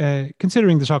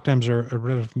 considering the Soc Dems are a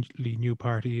relatively new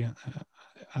party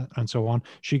and so on,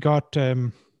 she got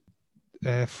 4.5%,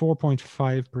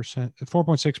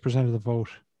 4.6% of the vote,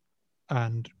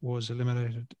 and was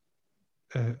eliminated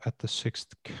at the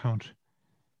sixth count.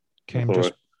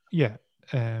 Yeah.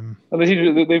 And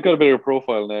they've got a better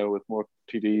profile now with more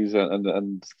TDs,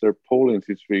 and their polling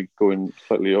seems to be going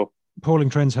slightly up. Polling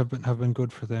trends have been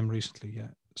good for them recently, yeah.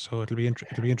 So it'll be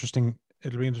interesting. It'll be an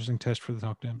interesting test for the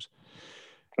Soc Dems.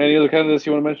 Any other candidates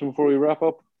you want to mention before we wrap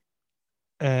up?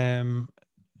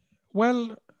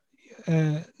 Well,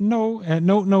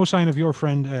 no sign of your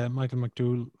friend Michael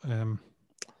McDougall. No.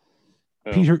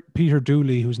 Peter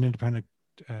Dooley, who's an independent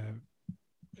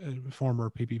former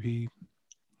PPP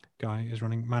guy, is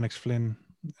running. Mannix Flynn,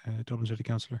 Dublin City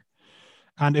Councillor,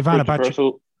 and Ivana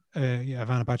Bacik.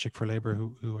 Ivana Bacik for Labour,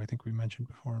 who I think we mentioned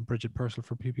before, and Bridget Purcell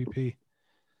for PPP.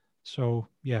 So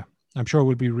yeah, I'm sure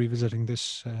we'll be revisiting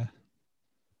this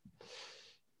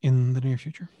in the near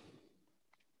future.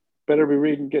 Better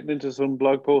be getting into some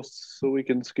blog posts so we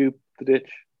can scoop the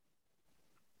ditch.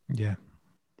 Yeah.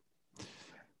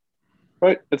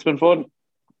 Right, it's been fun.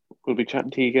 We'll be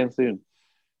chatting to you again soon.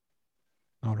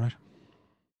 All right.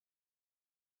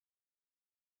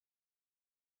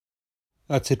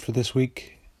 That's it for this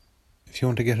week. If you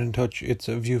want to get in touch, it's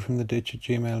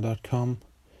aviewfromtheditch@gmail.com.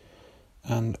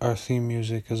 And our theme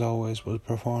music, as always, was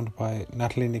performed by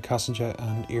Natalie Nicossinja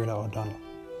and Irla O'Donnell.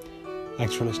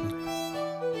 Thanks for listening.